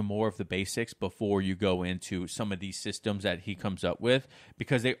understand even more of the basics before you go into some of these systems that he comes up with,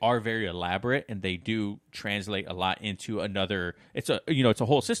 because they are very elaborate and they do translate a lot into another. It's a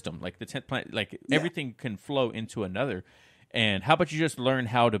whole system, like the 10th planet, like everything can flow into another. And how about you just learn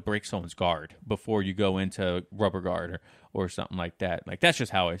how to break someone's guard before you go into rubber guard or something like that? Like, that's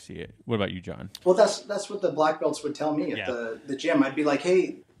just how I see it. What about you, John? Well, that's what the black belts would tell me at the gym. I'd be like,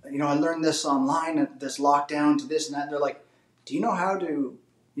 hey, I learned this online, this lockdown to this and that. And they're like, do you know how to,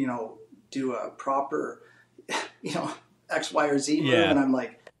 do a proper, X, Y, or Z move? Yeah. And I'm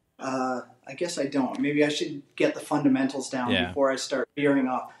like, I guess I don't. Maybe I should get the fundamentals down before I start veering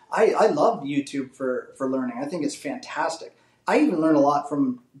off. I love YouTube for learning. I think it's fantastic. I even learn a lot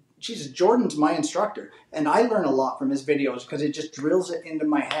from, Jordan's my instructor, and I learn a lot from his videos because it just drills it into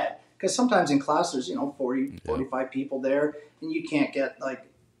my head. Because sometimes in class there's, 40, 45 people there, and you can't get, like,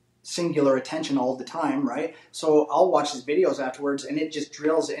 singular attention all the time, right? So I'll watch his videos afterwards, and it just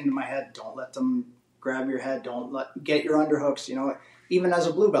drills it into my head. Don't let them grab your head. Get your underhooks. Even as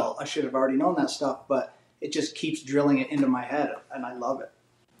a blue belt, I should have already known that stuff, but it just keeps drilling it into my head, and I love it.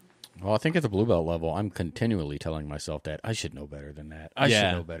 Well, I think at the blue belt level, I'm continually telling myself that I should know better than that. I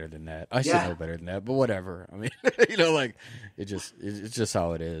should know better than that. I should know better than that. But whatever. I mean, it's just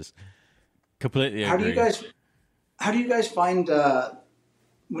how it is. Completely agree. How do you guys find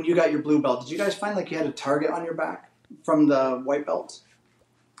when you got your blue belt? Did you guys find like you had a target on your back from the white belts?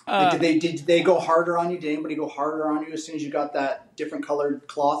 Did they go harder on you? Did anybody go harder on you as soon as you got that different colored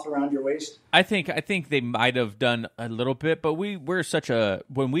cloth around your waist? I think they might have done a little bit, but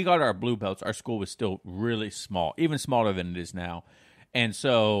when we got our blue belts, our school was still really small, even smaller than it is now. And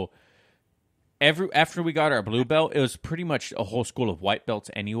so after we got our blue belt, it was pretty much a whole school of white belts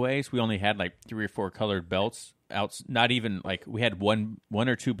anyways. We only had like 3 or 4 colored belts. Not even like we had one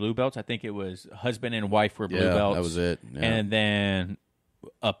or two blue belts. I think it was husband and wife were blue belts. That was it. Yeah. And then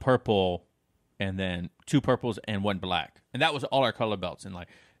a purple, and then 2 purples and 1 black, and that was all our color belts. And like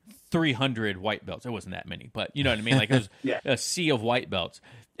 300 white belts. It wasn't that many, but you know what I mean. Like it was a sea of white belts,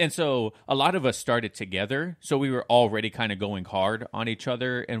 and so a lot of us started together. So we were already kind of going hard on each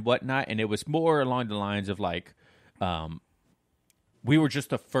other and whatnot, and it was more along the lines of like, we were just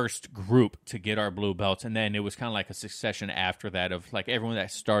the first group to get our blue belts, and then it was kind of like a succession after that of like everyone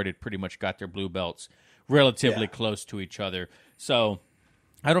that started pretty much got their blue belts relatively close to each other. So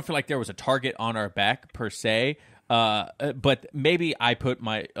I don't feel like there was a target on our back per se, but maybe I put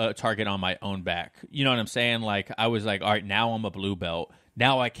my target on my own back. You know what I'm saying? Like I was like, all right, now I'm a blue belt.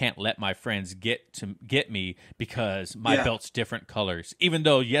 Now I can't let my friends get me because my belt's different colors. Even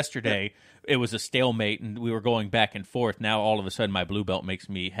though yesterday it was a stalemate and we were going back and forth, now all of a sudden my blue belt makes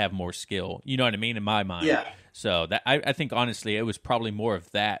me have more skill. You know what I mean? In my mind. Yeah. So that I think honestly it was probably more of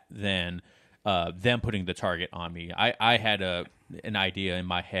that than them putting the target on me. I had an idea in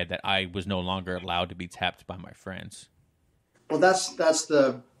my head that I was no longer allowed to be tapped by my friends. Well, that's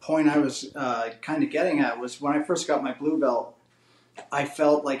the point I was kind of getting at. Was when I first got my blue belt, I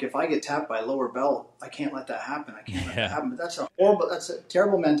felt like if I get tapped by a lower belt, I can't let that happen. I can't let that happen. But that's a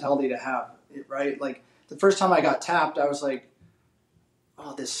terrible mentality to have, right? Like the first time I got tapped, I was like,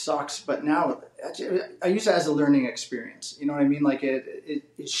 oh, this sucks. But now I use it as a learning experience. You know what I mean? Like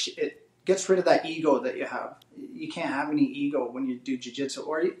it gets rid of that ego that you have. You can't have any ego when you do jiu-jitsu.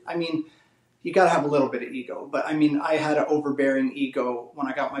 You got to have a little bit of ego. But, I had an overbearing ego. When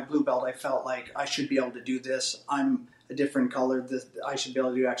I got my blue belt, I felt like I should be able to do this. I'm a different color. I should be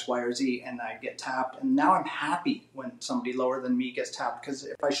able to do X, Y, or Z, and I get tapped. And now I'm happy when somebody lower than me gets tapped, because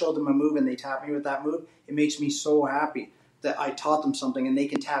if I show them a move and they tap me with that move, it makes me so happy that I taught them something and they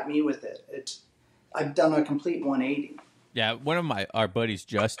can tap me with it. I've done a complete 180. Yeah, one of our buddies,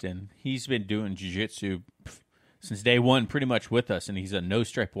 Justin, he's been doing jiu-jitsu since day one pretty much with us, and he's a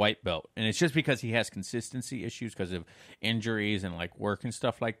no-stripe white belt. And it's just because he has consistency issues because of injuries and like work and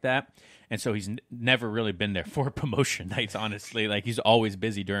stuff like that. And so he's never really been there for promotion nights, honestly. Like he's always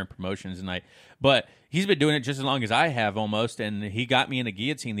busy during promotions night. But he's been doing it just as long as I have almost, and he got me in a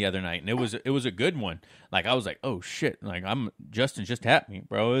guillotine the other night, and it was a good one. Like I was like, oh shit, like Justin just tapped me,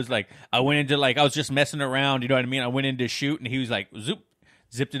 bro. It was like I went into I was just messing around, you know what I mean? I went in to shoot, and he was like, zoop.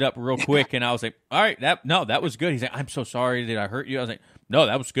 Zipped it up real quick, and I was like, all right, that was good. He's like, I'm so sorry, did I hurt you? I was like, no,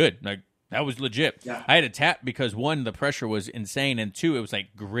 that was good. Like, that was legit. Yeah. I had to tap because, 1, the pressure was insane, and 2, it was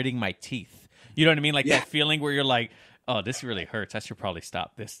like gritting my teeth. You know what I mean? Like that feeling where you're like, oh, this really hurts. I should probably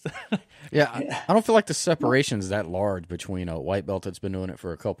stop this. Yeah, I don't feel like the separation's that large between a white belt that's been doing it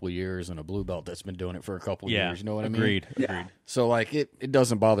for a couple of years and a blue belt that's been doing it for a couple of years. You know what I mean? Agreed. So, like, it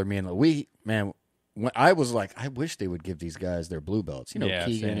doesn't bother me. And man, when I was like, I wish they would give these guys their blue belts. You know,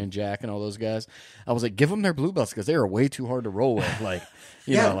 Keegan and Jack and all those guys. I was like, give them their blue belts because they are way too hard to roll with. Like,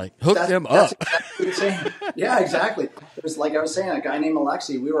 you know, like hook them up. Exactly the same. Yeah, exactly. It was like I was saying, a guy named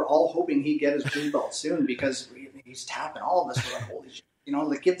Alexei. We were all hoping he'd get his blue belt soon because he's tapping all of us. We're like, holy shit. You know,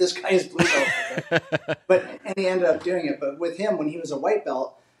 like, give this guy his blue belt. And he ended up doing it. But with him, when he was a white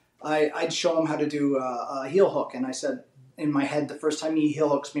belt, I'd show him how to do a heel hook. And I said in my head, the first time he heel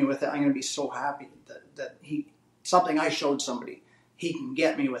hooks me with it, I'm going to be so happy that something I showed somebody, he can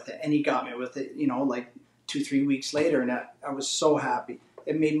get me with it. And he got me with it, you know, like 2-3 weeks later. And I was so happy.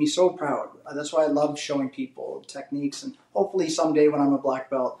 It made me so proud. That's why I love showing people techniques. And hopefully someday when I'm a black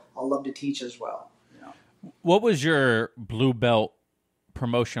belt, I'll love to teach as well. You know? What was your blue belt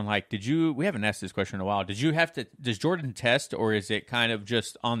promotion like? We haven't asked this question in a while. Does Jordan test, or is it kind of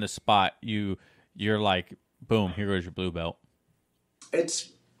just on the spot? You're like, boom, here goes your blue belt.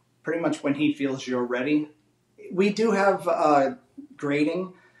 It's pretty much when he feels you're ready. We do have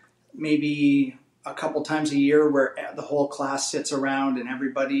grading, maybe a couple times a year, where the whole class sits around and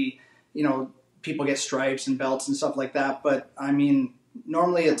everybody, you know, people get stripes and belts and stuff like that. But I mean,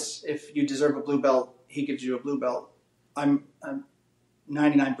 normally it's if you deserve a blue belt, he gives you a blue belt. I'm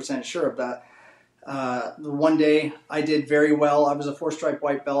 99% sure of that. The one day I did very well. I was a 4-stripe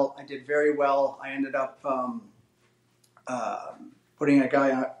white belt. I did very well. I ended up putting a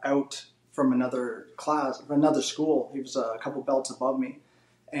guy out from another class, from another school. He was a couple belts above me,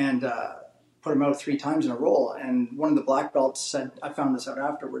 and put him out 3 times in a row. And one of the black belts said, I found this out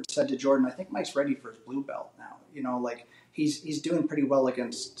afterwards, said to Jordan, I think Mike's ready for his blue belt now. You know, like he's doing pretty well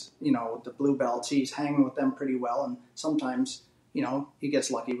against, you know, the blue belts. He's hanging with them pretty well, and sometimes, you know, he gets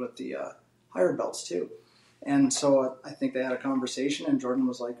lucky with the higher belts too. And so I think they had a conversation, and Jordan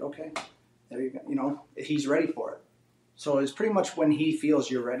was like, okay, there you go. You know, he's ready for it. So it's pretty much when he feels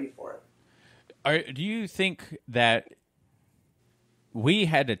you're ready for it. Do you think that we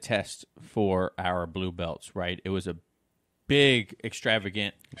had to test for our blue belts, right? It was a big,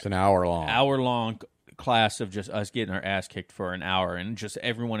 extravagant. It's an hour-long class of just us getting our ass kicked for an hour, and just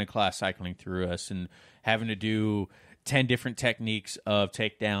everyone in class cycling through us and having to do 10 different techniques of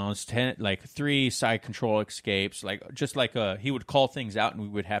takedowns, 3 side control escapes, he would call things out and we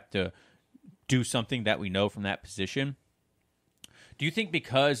would have to do something that we know from that position. Do you think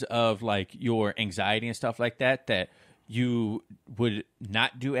because of like your anxiety and stuff like that, that you would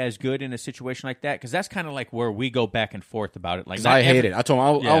not do as good in a situation like that? Because that's kind of like where we go back and forth about it. Like, I hate it. I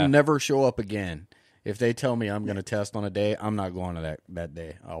told them I'll never show up again. If they tell me I'm going to test on a day, I'm not going to that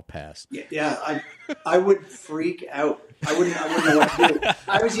day. I'll pass. Yeah, I would freak out. I wouldn't know what to do.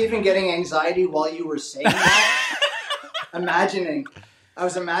 I was even getting anxiety while you were saying that. I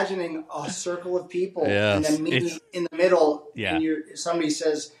was imagining a circle of people, and then me in the middle, and somebody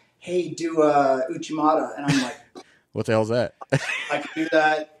says, hey, do Uchimata, and I'm like, what the hell's that? I could do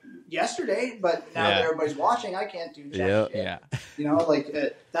that yesterday, but now that everybody's watching, I can't do jack shit. Yeah. You know, like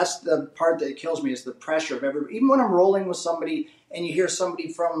that's the part that kills me, is the pressure of everybody. Even when I'm rolling with somebody and you hear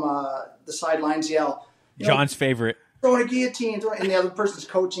somebody from the sidelines yell, John's favorite, throwing a guillotine, and the other person's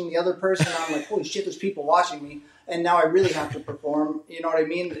coaching the other person, and I'm like, holy shit, there's people watching me, and now I really have to perform. You know what I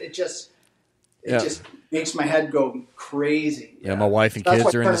mean? It just makes my head go crazy. Yeah, my wife and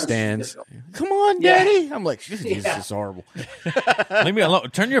kids are in the stands. Come on, Daddy. I'm like, this is horrible. Leave me alone.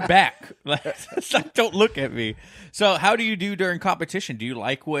 Turn your back. Don't look at me. So how do you do during competition? Do you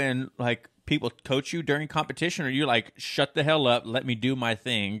like when people coach you during competition, or you like, shut the hell up, let me do my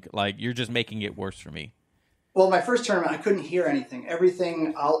thing? Like, you're just making it worse for me. Well, my first tournament, I couldn't hear anything.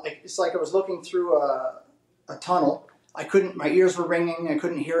 It's like I was looking through a tunnel. My ears were ringing. I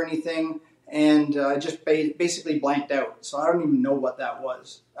couldn't hear anything. And I just basically blanked out. So I don't even know what that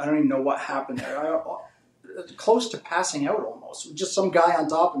was. I don't even know what happened there. Close to passing out almost. Just some guy on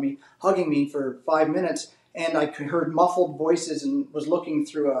top of me hugging me for 5 minutes. And I heard muffled voices and was looking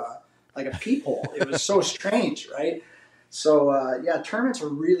through a peephole. It was so strange, right? So, tournaments are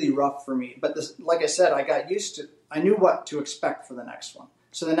really rough for me. But like I said, I got used to I knew what to expect for the next one.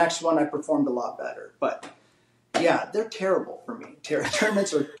 So the next one I performed a lot better. But yeah, they're terrible for me.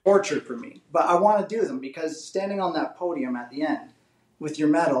 Tournaments are torture for me. But I want to do them because standing on that podium at the end with your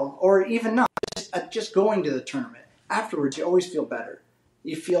medal, or even not, just going to the tournament, afterwards you always feel better.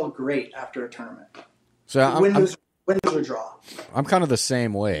 You feel great after a tournament. So win, lose, or draw. I'm kind of the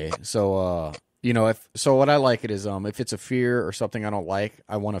same way. So, what I like it is if it's a fear or something I don't like,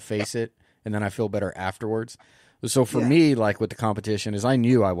 I want to face it, and then I feel better afterwards. So for me, like with the competition, is I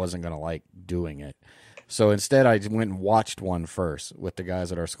knew I wasn't going to like doing it. So instead, I went and watched one first with the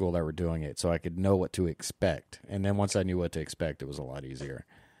guys at our school that were doing it, so I could know what to expect. And then once I knew what to expect, it was a lot easier.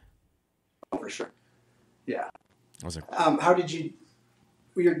 For sure. Yeah. I was like, how did you?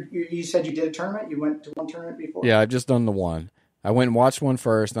 You said you did a tournament. You went to one tournament before. Yeah, I've just done the one. I went and watched one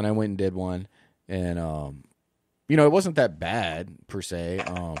first, then I went and did one, and it wasn't that bad per se.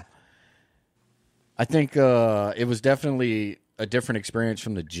 I think it was definitely a different experience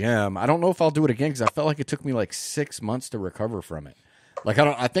from the gym. I don't know if I'll do it again because I felt like it took me like 6 months to recover from it. Like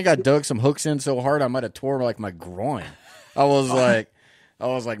I think I dug some hooks in so hard I might have tore like my groin. I was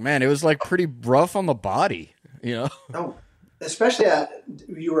like, man, it was like pretty rough on the body, Oh, especially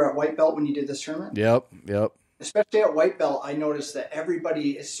you were at white belt when you did this tournament. Yep. Especially at white belt, I noticed that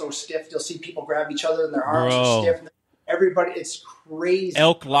everybody is so stiff. You'll see people grab each other and their arms are stiff. Everybody, it's crazy.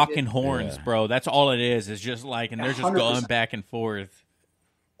 Elk locking horns, bro. That's all it is. It's just like, and they're just 100%. Going back and forth.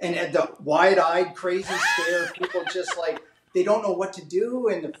 And at the wide-eyed, crazy stare, people just like, they don't know what to do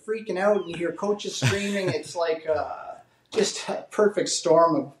and they're freaking out. And you hear coaches screaming. It's like just a perfect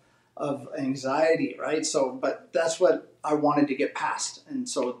storm of anxiety, right? So, but that's what I wanted to get past. And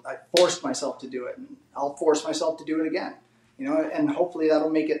so I forced myself to do it. And I'll force myself to do it again. And hopefully that'll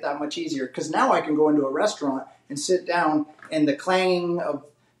make it that much easier. Because now I can go into a restaurant and sit down, and the clanging of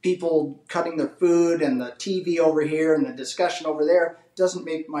people cutting their food and the TV over here and the discussion over there doesn't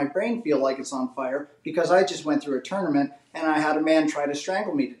make my brain feel like it's on fire because I just went through a tournament and I had a man try to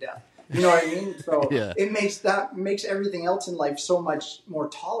strangle me to death. You know what I mean? So It makes everything else in life so much more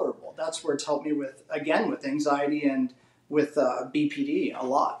tolerable. That's where it's helped me with anxiety and with BPD a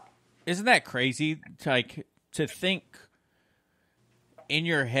lot. Isn't that crazy? To think in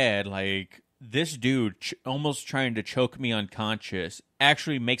your head, like, this dude almost trying to choke me unconscious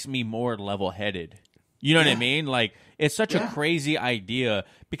actually makes me more level-headed. You know what I mean? Like, it's such a crazy idea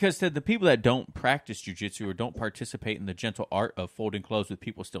because to the people that don't practice jiu-jitsu or don't participate in the gentle art of folding clothes with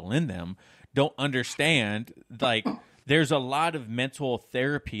people still in them, don't understand, like, there's a lot of mental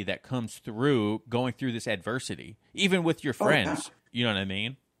therapy that comes through going through this adversity, even with your friends. You know what I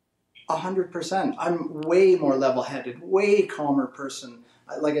mean? 100%. I'm way more level-headed, way calmer person.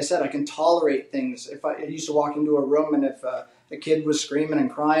 Like I said, I can tolerate things. If I used to walk into a room and if a kid was screaming and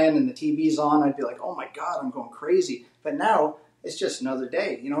crying and the TV's on, I'd be like, "Oh my God, I'm going crazy." But now it's just another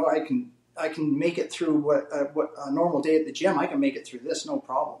day. I can make it through what a normal day at the gym. I can make it through this, no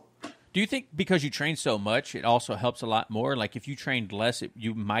problem. Do you think because you train so much, it also helps a lot more? Like if you trained less,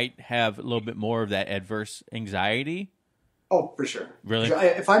 you might have a little bit more of that adverse anxiety? Oh, for sure. Really? For sure.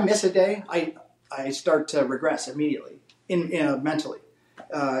 If I miss a day, I start to regress immediately mentally.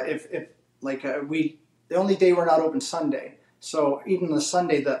 The only day we're not open Sunday. So even the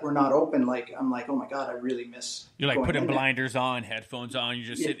Sunday that we're not open, I'm like, oh my God, I really miss. You're like putting blinders on, headphones on. You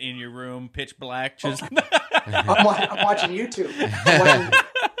just sit in your room, pitch black. Just I'm watching YouTube.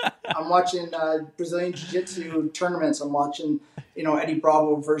 I'm watching Brazilian Jiu-Jitsu tournaments. I'm watching, Eddie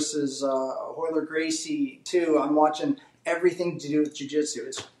Bravo versus Hoyler Gracie too. I'm watching everything to do with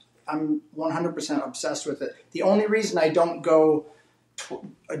Jiu-Jitsu. I'm 100% obsessed with it. The only reason I don't go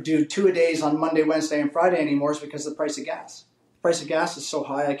do 2-a-days on Monday, Wednesday, and Friday anymore is because of the price of gas. The price of gas is so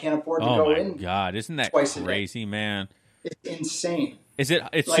high, I can't afford to go in. Oh, my God. Isn't that crazy, man? It's insane. It's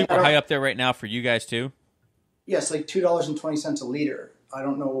super high up there right now for you guys, too? Yes, like $2.20 a liter. I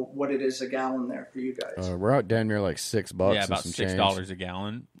don't know what it is a gallon there for you guys. We're out down near like $6. Yeah, about $6 a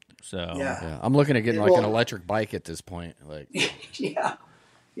gallon. So yeah. I'm looking at getting an electric bike at this point. Like, yeah,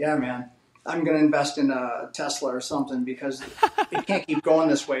 man. I'm going to invest in a Tesla or something because it can't keep going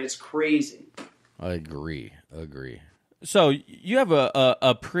this way. It's crazy. I agree. So you have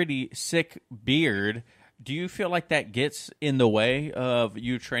a pretty sick beard. Do you feel like that gets in the way of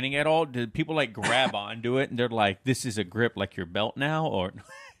you training at all? Do people like grab onto it and they're like, "This is a grip like your belt now"? Or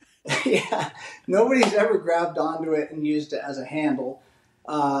yeah, nobody's ever grabbed onto it and used it as a handle.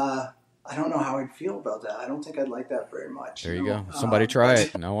 I don't know how I'd feel about that. I don't think I'd like that very much. There you go. Somebody try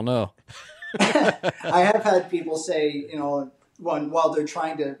it. Now we'll know. I have had people say, while they're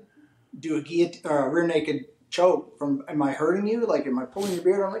trying to do a guillotine or a rear naked choke, am I hurting you? Like, am I pulling your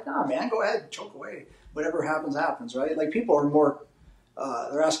beard? I'm like, nah, man, go ahead, choke away. Whatever happens, happens, right? Like, people are more,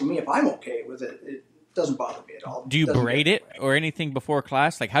 they're asking me if I'm okay with it. It doesn't bother me at all. Do you braid it or anything before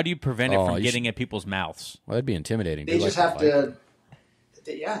class? Like, how do you prevent it from getting in people's mouths? Well, that'd be intimidating. They just have to...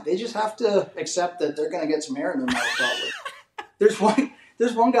 they just have to accept that they're going to get some air in their mouth probably.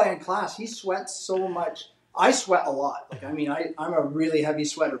 There's one guy in class, he sweats so much. I sweat a lot. Like, I mean, I'm a really heavy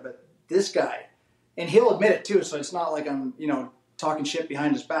sweater, but this guy, and he'll admit it too, so it's not like I'm, talking shit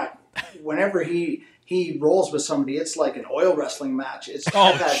behind his back. Whenever he he rolls with somebody, it's like an oil wrestling match. It's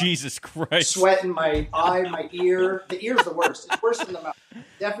Jesus Christ! Sweat in my eye, my ear. The ear's the worst. It's worse than the mouth.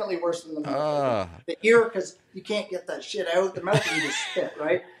 Definitely worse than the mouth. The ear, because you can't get that shit out. The mouth, you just spit,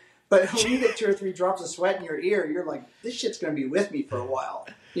 right? But when you get 2 or 3 drops of sweat in your ear, you're like, this shit's going to be with me for a while.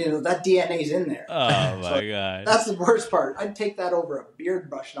 That DNA's in there. Oh, my God. That's the worst part. I'd take that over a beard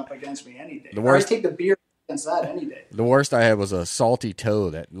brushing up against me any day. I'd take the beard against that any day. The worst I had was a salty toe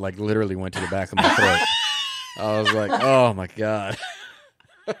that like literally went to the back of my throat. I was like, oh, my God.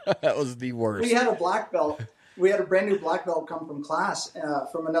 That was the worst. We had a black belt. We had a brand new black belt come from class,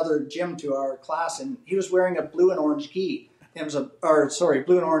 from another gym to our class, and he was wearing a blue and orange gi. It was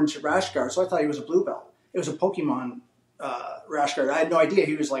blue and orange rash guard. So I thought he was a blue belt. It was a Pokemon rash guard. I had no idea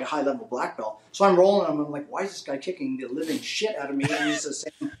he was like a high level black belt. So I'm rolling him. I'm like, why is this guy kicking the living shit out of me? And he's the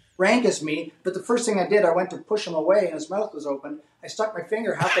same rank as me. But the first thing I did, I went to push him away, and his mouth was open. I stuck my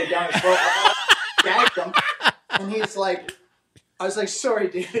finger halfway down his throat, gagged him, and he's like, I was like, sorry,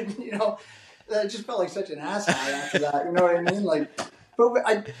 dude. I just felt like such an asshole after that. You know what I mean? Like, but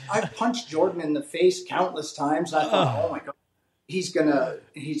I've punched Jordan in the face countless times. And I thought, oh my God. He's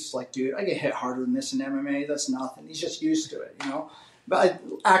like, dude, I get hit harder than this in MMA. That's nothing. He's just used to it, But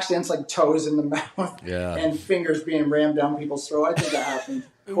accidents like toes in the mouth and fingers being rammed down people's throat. I think that happened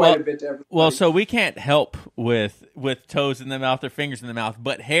quite a bit to everybody. Well, so we can't help with toes in the mouth or fingers in the mouth,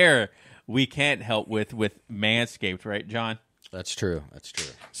 but hair we can't help with Manscaped, right, John? That's true.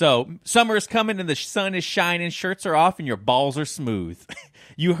 So summer is coming and the sun is shining, shirts are off, and your balls are smooth.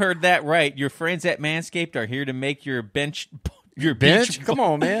 You heard that right. Your friends at Manscaped are here to make your beach. Come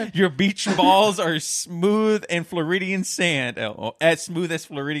on, man. Your beach balls are smooth and Floridian sand. As smooth as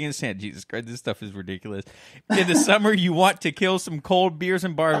Floridian sand. Jesus Christ, this stuff is ridiculous. In the summer, you want to kill some cold beers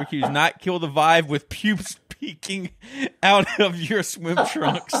and barbecues, not kill the vibe with pubes peeking out of your swim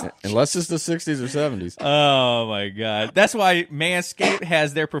trunks. Unless it's the 60s or 70s. Oh, my God. That's why Manscaped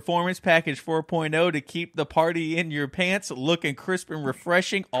has their Performance Package 4.0 to keep the party in your pants looking crisp and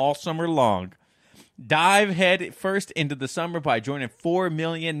refreshing all summer long. Dive head first into the summer by joining 4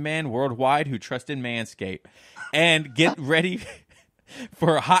 million men worldwide who trust in Manscaped. And get ready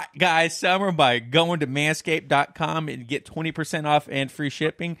for a hot guy summer by going to manscaped.com and get 20% off and free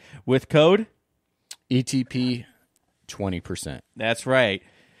shipping with code ETP 20%. That's right.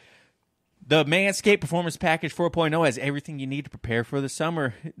 The Manscaped Performance Package 4.0 has everything you need to prepare for the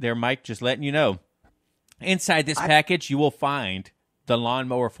summer. There, Mike, just letting you know. Inside this package, you will find the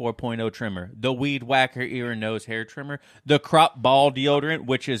Lawnmower 4.0 trimmer, the Weed Whacker ear and nose hair trimmer, the Crop Ball deodorant,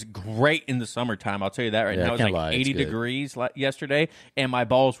 which is great in the summertime. I'll tell you that right now. It was like 80 degrees yesterday, and my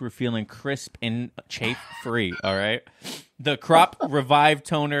balls were feeling crisp and chafe-free, all right? The Crop Revive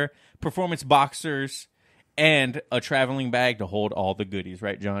toner, performance boxers, and a traveling bag to hold all the goodies,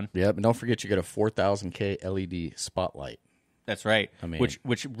 right, John? Yep, and don't forget you get a 4000K LED spotlight. That's right, I mean,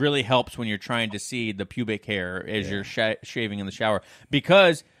 which really helps when you're trying to see the pubic hair as you're shaving in the shower,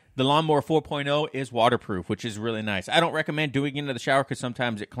 because the Lawnmower 4.0 is waterproof, which is really nice. I don't recommend doing it in the shower because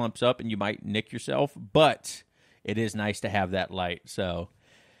sometimes it clumps up and you might nick yourself, but it is nice to have that light. So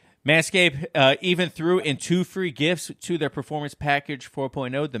Manscaped even threw in 2 free gifts to their Performance Package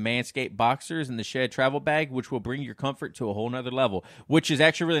 4.0, the Manscaped Boxers and the Shed Travel Bag, which will bring your comfort to a whole nother level, which is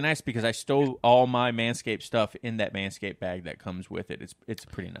actually really nice because I stole all my Manscaped stuff in that Manscaped bag that comes with it. It's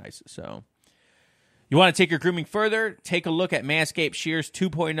pretty nice. So you want to take your grooming further? Take a look at Manscaped Shears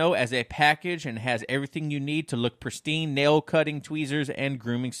 2.0 as a package and has everything you need to look pristine, nail cutting tweezers, and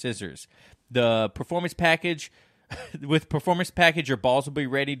grooming scissors. The Performance Package... With Performance Package, your balls will be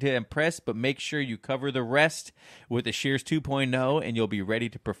ready to impress, but make sure you cover the rest with the Shears 2.0, and you'll be ready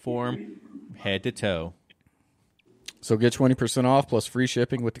to perform head to toe. So get 20% off plus free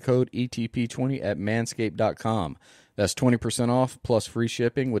shipping with the code ETP20 at manscaped.com. That's 20% off plus free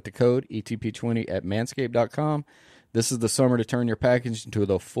shipping with the code ETP20 at manscaped.com. This is the summer to turn your package into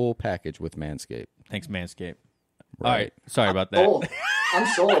the full package with Manscaped. Thanks, Manscaped. Right. All right. Sorry about that. I'm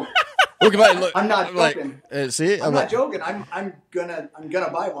sold. Look, I'm not joking. I'm not joking. I'm gonna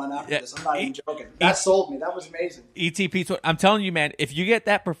buy one after this. I'm not even joking. That sold me. That was amazing. ETP. I'm telling you, man. If you get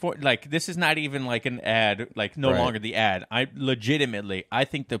that this is not even like an ad. Like no longer the ad. I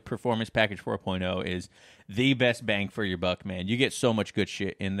think the Performance Package 4.0 is the best bang for your buck, man. You get so much good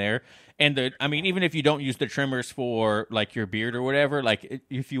shit in there. And even if you don't use the trimmers for like your beard or whatever, like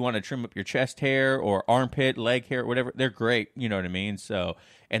if you want to trim up your chest hair or armpit, leg hair, whatever, they're great. You know what I mean? So,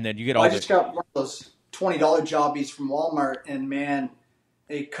 and then you get all. I just got one of those $20 jobbies from Walmart, and man,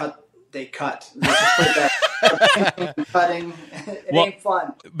 they cut they cut. They just put that cutting. It ain't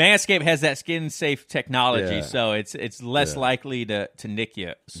fun. Manscaped has that skin safe technology, Yeah. so it's less likely to nick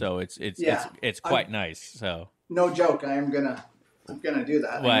you. So it's quite nice. So no joke, I'm gonna do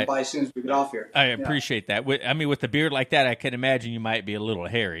that. I'm gonna buy as soon as we get off here. I appreciate that. I mean, with the beard like that, I can imagine you might be a little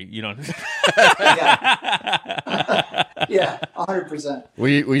hairy. You know. Yeah, 100%.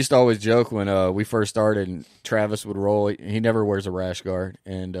 We used to always joke when we first started, and Travis would roll. He never wears a rash guard,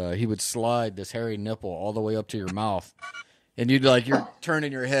 and he would slide this hairy nipple all the way up to your mouth. And you'd you're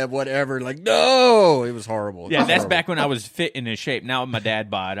turning your head, whatever. Like, no, it was horrible. Yeah, that's back when I was fit and in shape. Now my dad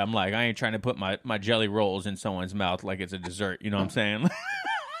bod, I'm like, I ain't trying to put my jelly rolls in someone's mouth like it's a dessert. You know what I'm saying?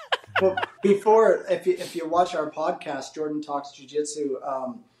 Well, before, if you watch our podcast, Jordan Talks Jiu-Jitsu,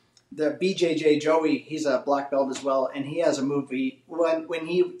 the BJJ Joey, he's a black belt as well, and he has a movie. When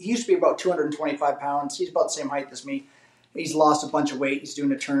he used to be about 225 pounds. He's about the same height as me. He's lost a bunch of weight. He's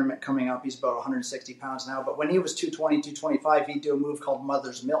doing a tournament coming up. He's about 160 pounds now. But when he was 220, 225, he'd do a move called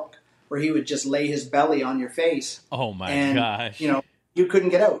Mother's Milk, where he would just lay his belly on your face. Oh, my gosh. You couldn't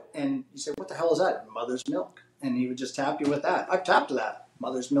get out. And you say, what the hell is that? Mother's Milk. And he would just tap you with that. I've tapped that.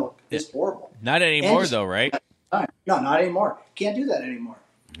 Mother's Milk is horrible. Not anymore, though, right? No, not anymore. Can't do that anymore.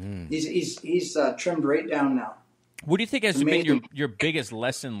 He's trimmed right down now. What do you think has been your biggest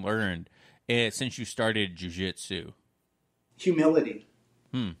lesson learned since you started jiu-jitsu? Humility.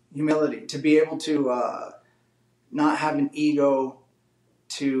 Humility. To be able to not have an ego,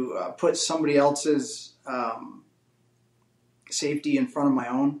 to put somebody else's safety in front of my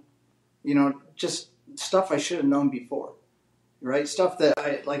own. Just stuff I should have known before. Right? Stuff that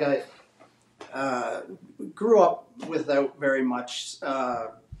I grew up without very much.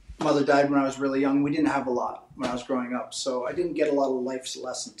 Mother died when I was really young. We didn't have a lot when I was growing up, so I didn't get a lot of life's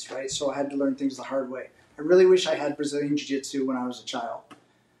lessons, right? So I had to learn things the hard way. I really wish I had Brazilian Jiu-Jitsu when I was a child.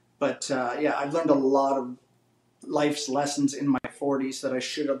 But, I've learned a lot of life's lessons in my 40s that I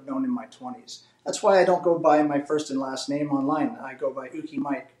should have known in my 20s. That's why I don't go by my first and last name online. I go by Uke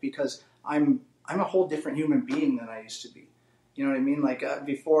Mike, because I'm a whole different human being than I used to be. You know what I mean?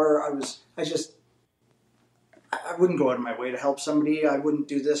 Before I wouldn't go out of my way to help somebody. I wouldn't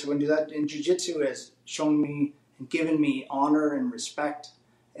do this. I wouldn't do that. And jiu-jitsu has shown me and given me honor and respect,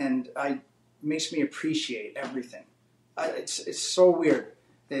 and it makes me appreciate everything. It's so weird.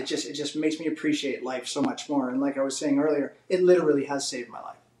 It just makes me appreciate life so much more. And like I was saying earlier, it literally has saved my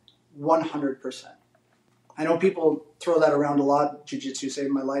life, 100%. I know people throw that around a lot. Jiu-jitsu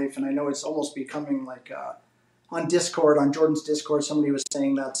saved my life, and I know it's almost becoming on Discord, on Jordan's Discord, somebody was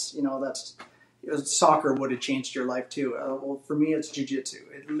saying that's soccer would have changed your life too. Well, for me, it's jiu-jitsu.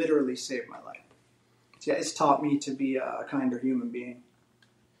 It literally saved my life. Yeah, it's taught me to be a kinder human being.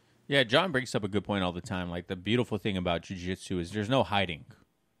 Yeah, John brings up a good point all the time. The beautiful thing about jiu-jitsu is there's no hiding.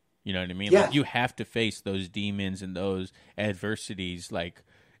 You know what I mean? Yeah. You have to face those demons and those adversities,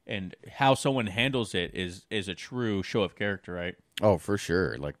 and how someone handles it is a true show of character, right? Oh, for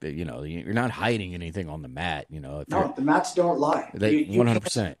sure. You're not hiding anything on the mat. No, the mats don't lie.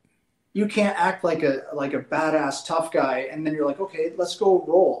 100%. You can't act like a badass tough guy, and then you're like, okay, let's go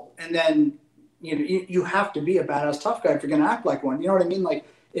roll, and then you have to be a badass tough guy if you're going to act like one. You know what I mean?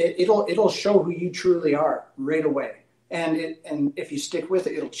 It'll show who you truly are right away, and if you stick with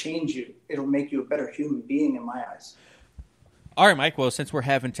it, it'll change you. It'll make you a better human being in my eyes. All right, Mike. Well, since we're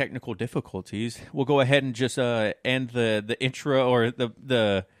having technical difficulties, we'll go ahead and just end the intro or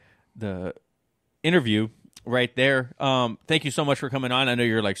the interview right there. Thank you so much for coming on. I know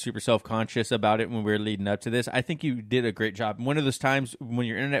you're super self-conscious about it when we were leading up to this. I think you did a great job. One of those times when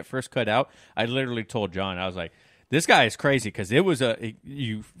your internet first cut out, I literally told John, I was like, this guy is crazy, because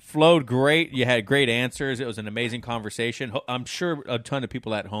you flowed great. You had great answers. It was an amazing conversation. I'm sure a ton of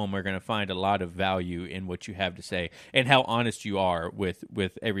people at home are going to find a lot of value in what you have to say and how honest you are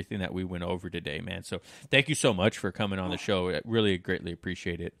with everything that we went over today, man. So thank you so much for coming on the show. I really greatly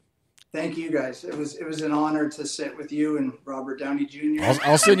appreciate it. Thank you, guys. It was an honor to sit with you and Robert Downey Jr.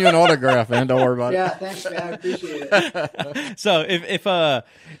 I'll send you an autograph, man. Don't worry about it. Yeah, thanks, man. I appreciate it. So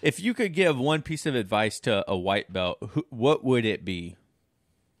if you could give one piece of advice to a white belt, what would it be?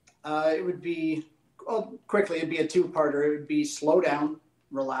 It would be, quickly, it'd be a two-parter. It would be slow down,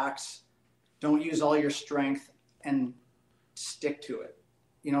 relax, don't use all your strength, and stick to it.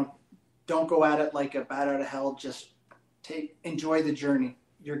 Don't go at it like a bat out of hell. Just enjoy the journey.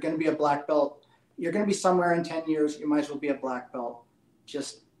 You're going to be a black belt. You're going to be somewhere in 10 years. You might as well be a black belt.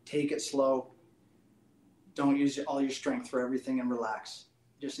 Just take it slow. Don't use all your strength for everything, and relax.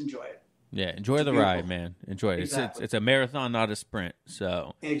 Just enjoy it. Yeah, enjoy the ride, man. Enjoy it. Exactly. It's a marathon, not a sprint.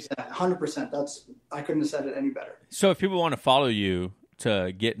 So exactly, 100%. I couldn't have said it any better. So if people want to follow you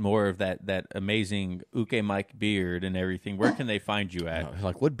to get more of that amazing Uke Mike beard and everything, where can they find you at?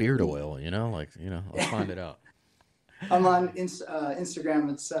 Like what beard oil, let's find it out. I'm on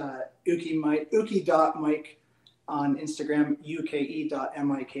Instagram. It's uke.mike on Instagram,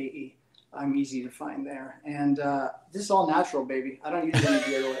 uke.mike. I'm easy to find there. And this is all natural, baby. I don't use any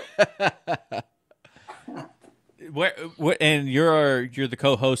beard oil. And you're the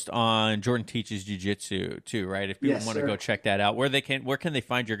co-host on Jordan Teaches Jiu-Jitsu too, right? If people want to go check that out, where can they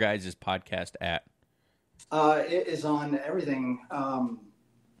find your guys' podcast at? It is on everything.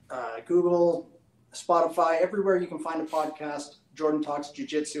 Google, Spotify, everywhere you can find a podcast. Jordan Talks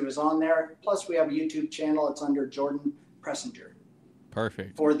Jiu-Jitsu is on there. Plus, we have a YouTube channel. It's under Jordan Preisinger.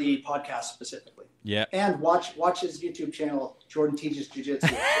 Perfect. For the podcast specifically. Yeah. And watch his YouTube channel, Jordan Teaches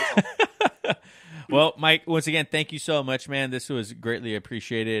Jiu-Jitsu. Well, Mike, once again, thank you so much, man. This was greatly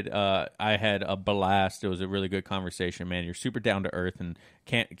appreciated. I had a blast. It was a really good conversation, man. You're super down to earth, and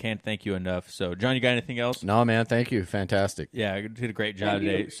can't thank you enough. So, John, you got anything else? No, man. Thank you. Fantastic. Yeah, you did a great job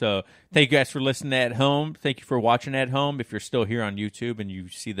today. So, thank you guys for listening at home. Thank you for watching at home. If you're still here on YouTube and you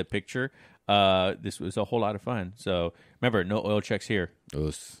see the picture, this was a whole lot of fun. So, remember, no oil checks here.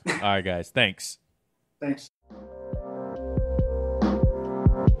 Oof. All right, guys. Thanks. Thanks.